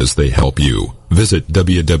nonprofit as they help you. Visit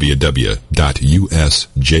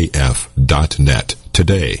www.usjf.net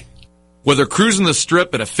today. Whether cruising the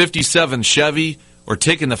strip in a 57 Chevy or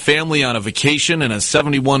taking the family on a vacation in a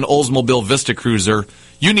 71 Oldsmobile Vista Cruiser,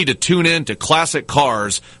 you need to tune in to Classic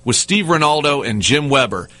Cars with Steve Ronaldo and Jim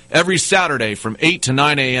Weber every Saturday from 8 to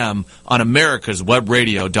 9 a.m. on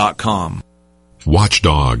americaswebradio.com.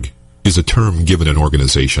 Watchdog is a term given an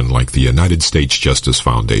organization like the United States Justice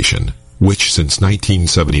Foundation, which since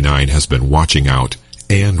 1979 has been watching out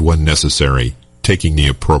and, when necessary, taking the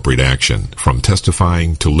appropriate action from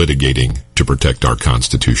testifying to litigating to protect our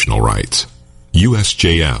constitutional rights.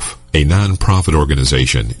 USJF, a non-profit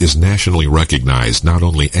organization, is nationally recognized not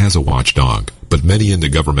only as a watchdog, but many in the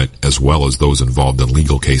government, as well as those involved in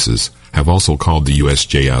legal cases, have also called the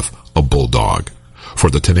USJF a bulldog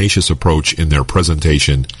for the tenacious approach in their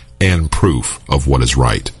presentation and proof of what is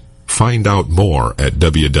right. Find out more at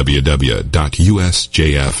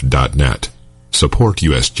www.usjf.net. Support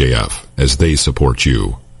USJF as they support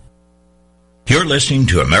you. You're listening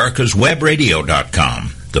to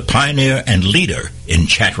americaswebradio.com, the pioneer and leader in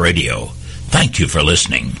chat radio. Thank you for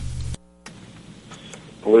listening.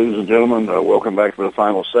 Ladies and gentlemen, welcome back to the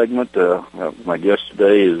final segment. My guest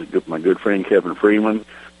today is my good friend Kevin Freeman,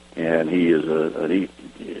 and he is an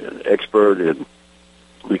expert in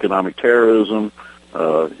economic terrorism,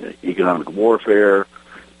 economic warfare,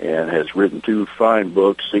 and has written 2 fine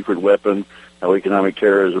books, Secret Weapon, How Economic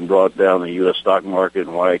Terrorism Brought Down the U.S. Stock Market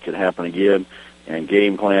and Why It Can Happen Again, and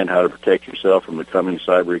Game Plan, How to Protect Yourself from the Coming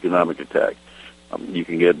Cyber Economic Attack. You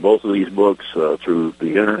can get both of these books through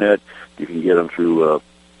the Internet. You can get them through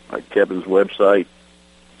Kevin's website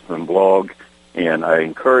and blog, and I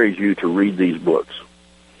encourage you to read these books.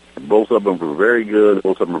 Both of them are very good.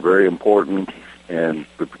 Both of them are very important, and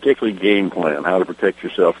particularly Game Plan, How to Protect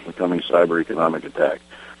Yourself from the Coming Cyber Economic Attack,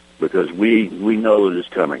 because we know that it's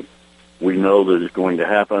coming. We know that it's going to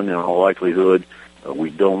happen in all likelihood. We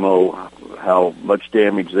don't know how much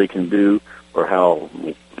damage they can do or how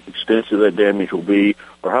extensive that damage will be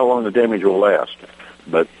or how long the damage will last.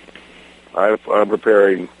 But I'm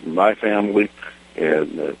preparing my family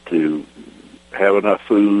and to have enough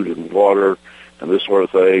food and water and this sort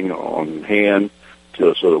of thing on hand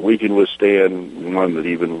so that we can withstand one that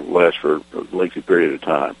even lasts for a lengthy period of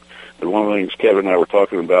time. And one of the things Kevin and I were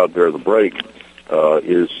talking about during the break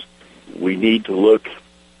is we need to look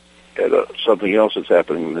at something else that's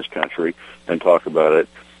happening in this country and talk about it,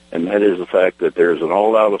 and that is the fact that there's an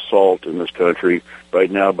all-out assault in this country right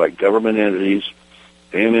now by government entities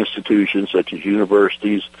and institutions such as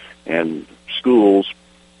universities and schools,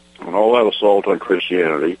 an all-out assault on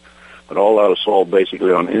Christianity, an all-out assault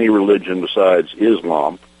basically on any religion besides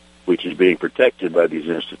Islam, which is being protected by these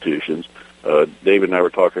institutions. David and I were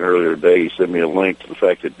talking earlier today. He sent me a link to the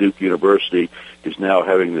fact that Duke University is now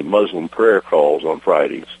having the Muslim prayer calls on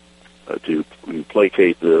Fridays to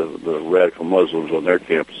placate the radical Muslims on their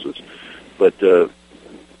campuses. But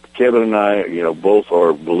Kevin and I, both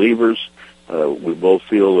are believers. We both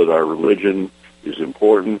feel that our religion is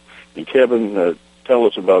important. And Kevin, tell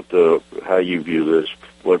us about how you view this,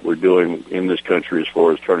 what we're doing in this country as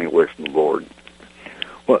far as turning away from the Lord.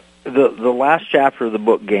 Well, the last chapter of the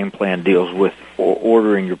book, Game Plan, deals with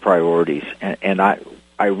ordering your priorities. And I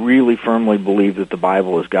really firmly believe that the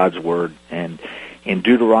Bible is God's Word. And in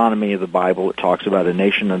Deuteronomy of the Bible, it talks about a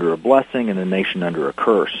nation under a blessing and a nation under a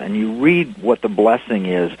curse. And you read what the blessing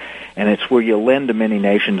is, and it's where you lend to many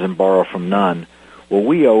nations and borrow from none. Well,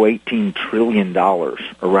 we owe $18 trillion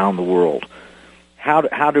around the world.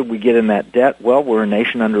 How did we get in that debt? Well, we're a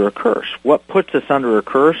nation under a curse. What puts us under a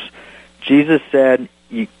curse? Jesus said,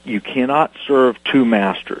 you cannot serve 2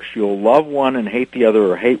 masters. You'll love one and hate the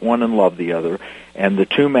other, or hate one and love the other. And the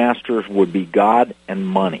 2 masters would be God and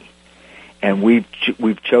money. And we've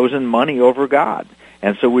chosen money over God.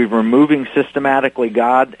 And so we're removing systematically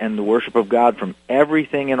God and the worship of God from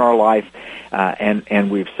everything in our life,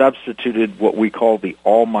 and we've substituted what we call the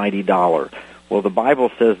almighty dollar. Well, the Bible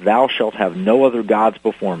says, thou shalt have no other gods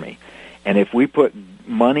before me. And if we put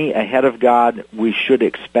money ahead of God, we should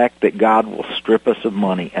expect that God will strip us of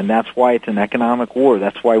money. And that's why it's an economic war.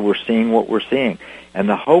 That's why we're seeing what we're seeing. And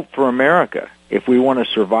the hope for America, if we want to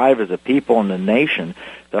survive as a people and a nation,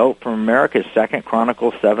 the hope for America is 2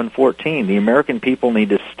 Chronicles 7:14. The American people need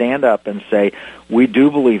to stand up and say, we do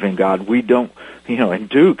believe in God. We don't, in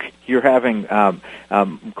Duke, you're having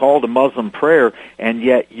called a Muslim prayer, and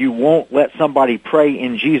yet you won't let somebody pray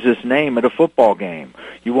in Jesus' name at a football game.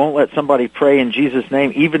 You won't let somebody pray in Jesus'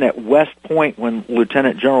 name, even at West Point when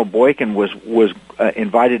Lieutenant General Boykin was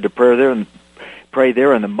invited to prayer there, and pray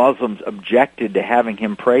there, and the Muslims objected to having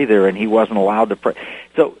him pray there, and he wasn't allowed to pray.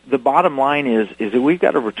 So the bottom line is that we've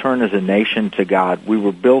got to return as a nation to God. We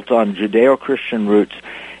were built on Judeo-Christian roots,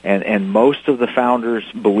 and most of the founders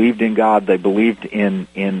believed in God. They believed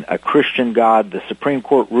in a Christian God. The Supreme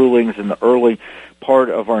Court rulings in the early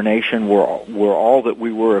part of our nation were all that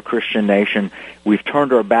we were, a Christian nation. We've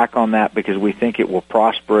turned our back on that because we think it will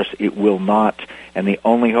prosper us. It will not. And the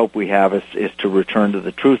only hope we have is to return to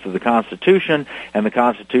the truth of the Constitution, and the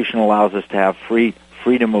Constitution allows us to have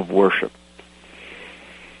freedom of worship.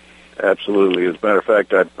 Absolutely. As a matter of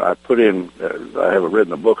fact, I put in, I have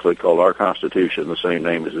written a booklet called Our Constitution, the same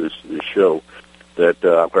name as this show, that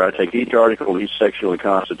where I take each article, each section of the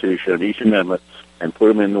Constitution, and each amendment, and put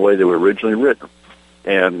them in the way they were originally written.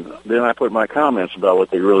 And then I put my comments about what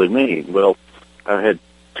they really mean. Well, I had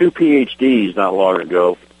 2 PhDs not long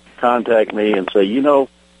ago contact me and say,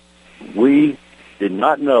 we did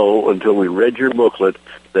not know until we read your booklet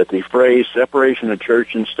that the phrase separation of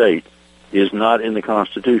church and state is not in the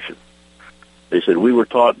Constitution. They said we were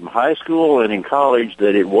taught in high school and in college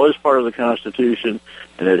that it was part of the Constitution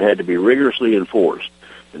and it had to be rigorously enforced.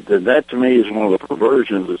 And that, to me, is one of the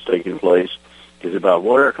perversions that's taking place, is about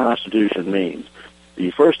what our Constitution means. The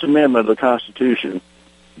First Amendment of the Constitution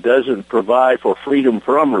doesn't provide for freedom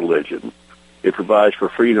from religion. It provides for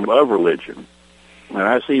freedom of religion. And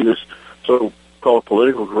I see this so-called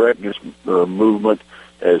political correctness movement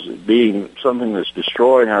as being something that's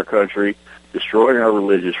destroying our country, destroying our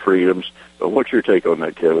religious freedoms. But what's your take on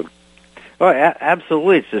that, Kevin? Oh,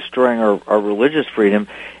 absolutely. It's destroying our religious freedom.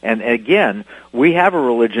 And again, we have a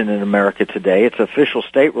religion in America today. It's official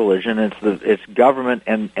state religion. It's government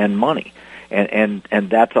and money. And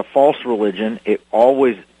that's a false religion. It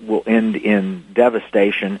always will end in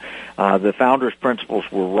devastation. The founders'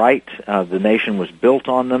 principles were right. The nation was built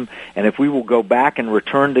on them. And if we will go back and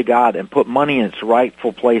return to God and put money in its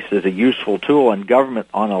rightful place as a useful tool, and government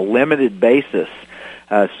on a limited basis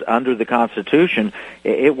under the Constitution,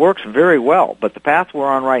 it works very well. But the path we're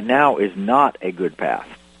on right now is not a good path.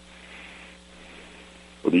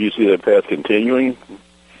 Well, do you see that path continuing?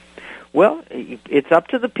 Well, it's up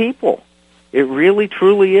to the people. It really,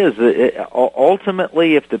 truly is.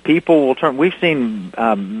 Ultimately, if the people will turn, we've seen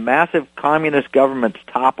massive communist governments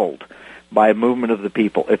toppled by a movement of the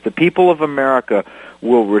people. If the people of America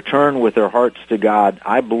will return with their hearts to God,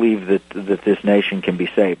 I believe that this nation can be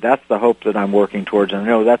saved. That's the hope that I'm working towards, and I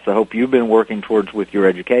know that's the hope you've been working towards with your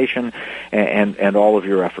education and all of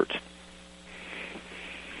your efforts.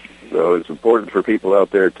 So it's important for people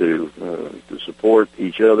out there to support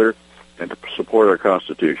each other and to support our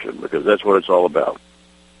Constitution, because that's what it's all about.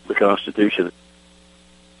 The Constitution,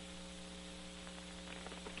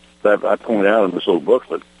 that I point out in this little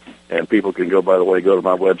booklet, and people can go to my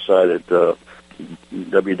website at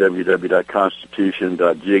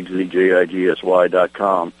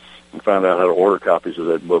www.constitution.jigsy.com and find out how to order copies of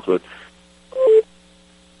that booklet.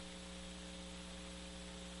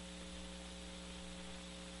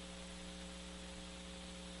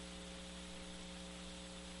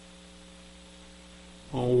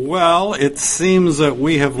 Well, it seems that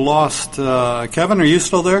we have lost... Kevin, are you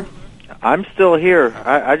still there? I'm still here.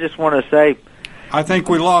 I just want to say... I think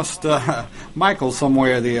we lost Michael some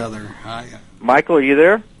way or the other. Michael, are you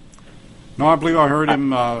there? No, I believe I heard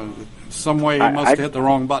him some way. He must have hit the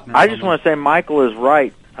wrong button. I just want to say Michael is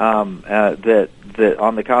right that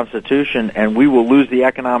on the Constitution, and we will lose the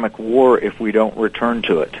economic war if we don't return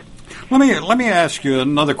to it. Let me ask you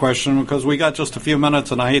another question, because we got just a few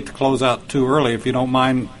minutes, and I hate to close out too early. If you don't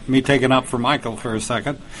mind me taking up for Michael for a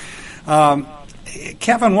second, Kevin,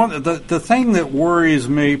 the thing that worries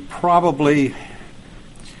me probably,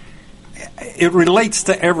 it relates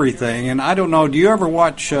to everything, and I don't know. Do you ever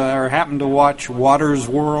watch or happen to watch Water's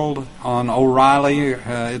World on O'Reilly?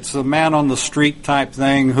 It's a man on the street type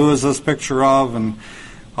thing. Who is this picture of? And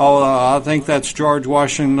I think that's George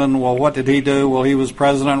Washington. Well, what did he do? Well, he was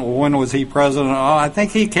president. Well, when was he president? Oh, I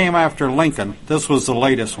think he came after Lincoln. This was the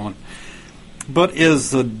latest one. But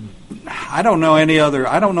I don't know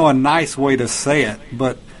a nice way to say it,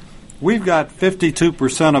 but we've got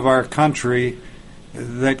 52% of our country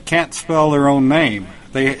that can't spell their own name.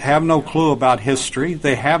 They have no clue about history.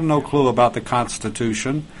 They have no clue about the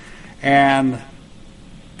Constitution. And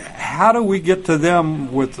how do we get to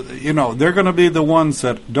them with, they're going to be the ones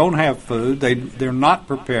that don't have food. They're not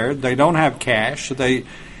prepared. They don't have cash.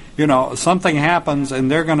 Something happens and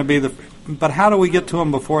they're going to be but how do we get to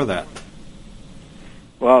them before that?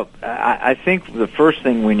 Well, I think the first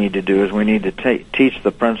thing we need to do is we need to teach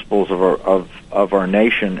the principles of our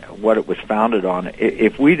nation, what it was founded on.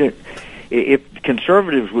 If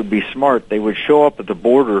conservatives would be smart, they would show up at the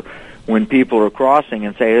border when people are crossing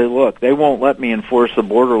and say, hey, look, they won't let me enforce the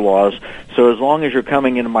border laws, so as long as you're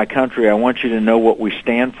coming into my country, I want you to know what we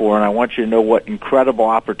stand for, and I want you to know what incredible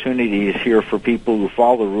opportunity is here for people who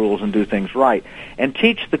follow the rules and do things right. And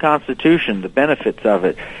teach the Constitution, the benefits of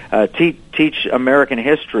it. Teach American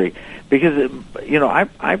history. Because,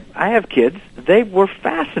 I have kids. They were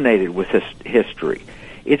fascinated with this history.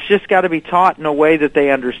 It's just got to be taught in a way that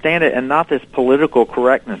they understand it and not this political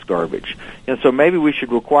correctness garbage. So maybe we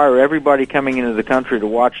should require everybody coming into the country to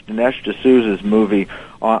watch Dinesh D'Souza's movie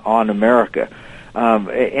on America,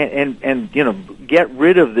 and get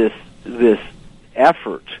rid of this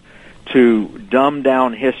effort to dumb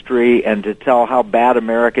down history and to tell how bad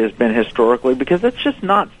America has been historically, because that's just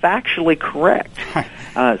not factually correct.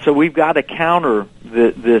 So we've got to counter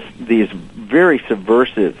these very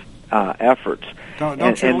subversive efforts.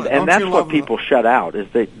 And that's what people shut out, is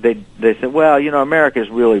they say, well, America is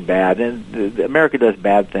really bad, and America does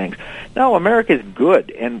bad things. No, America is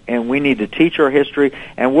good, and we need to teach our history,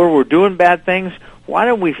 and where we're doing bad things, why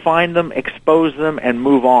don't we find them, expose them, and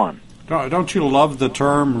move on? Don't you love the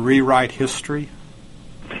term rewrite history?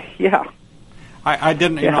 Yeah. I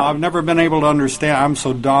didn't, I've never been able to understand. I'm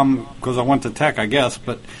so dumb because I went to tech, I guess,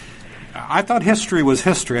 but I thought history was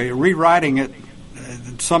history. Rewriting it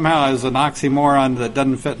somehow is an oxymoron that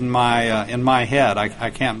doesn't fit in my head. I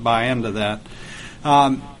can't buy into that.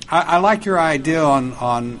 I like your idea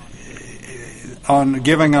on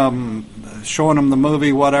giving them, showing them the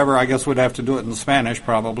movie, whatever. I guess we'd have to do it in Spanish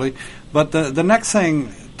probably. But the next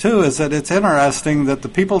thing too is that it's interesting that the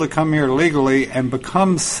people that come here legally and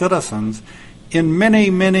become citizens, in many,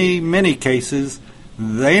 many, many cases,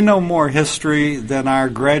 they know more history than our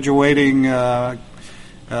graduating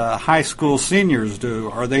high school seniors do,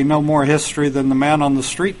 or they know more history than the man on the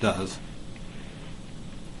street does.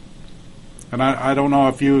 And I don't know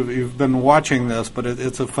if you've been watching this, but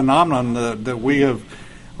it's a phenomenon that we have,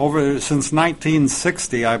 since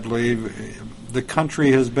 1960, I believe, the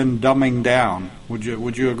country has been dumbing down. Would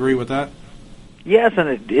you agree with that? Yes,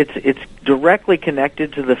 and it's directly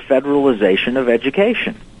connected to the federalization of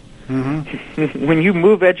education. Mm-hmm. When you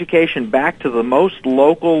move education back to the most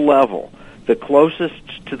local level, the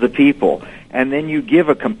closest to the people, and then you give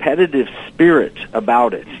a competitive spirit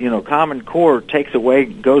about it. Common Core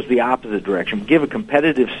goes the opposite direction. Give a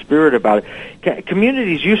competitive spirit about it.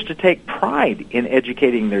 Communities used to take pride in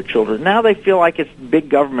educating their children. Now they feel like it's big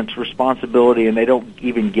government's responsibility, and they don't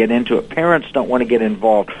even get into it. Parents don't want to get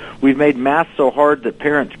involved. We've made math so hard that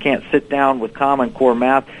parents can't sit down with Common Core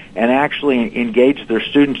math and actually engage their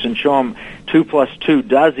students and show them 2 + 2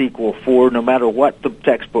 does equal 4, no matter what the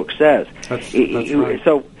textbook says. That's right.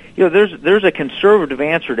 So, there's a conservative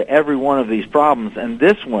answer to every one of these problems, and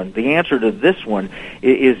the answer to this one,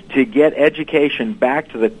 is to get education back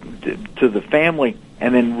to the family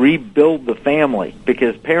and then rebuild the family,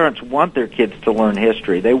 because parents want their kids to learn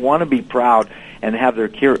history. They want to be proud and have their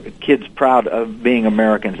kids proud of being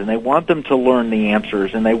Americans, and they want them to learn the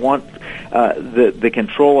answers, and they want the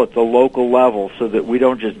control at the local level, so that we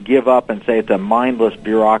don't just give up and say it's a mindless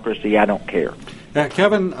bureaucracy. I don't care.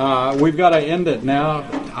 Kevin, we've got to end it now.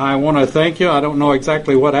 I want to thank you. I don't know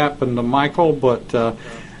exactly what happened to Michael, but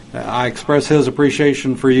I express his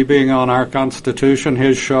appreciation for you being on Our Constitution,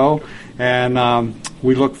 his show, and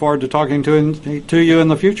we look forward to talking to you in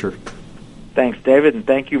the future. Thanks, David, and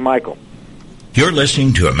thank you, Michael. You're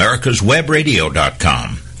listening to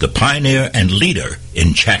AmericasWebRadio.com, the pioneer and leader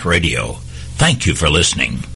in chat radio. Thank you for listening.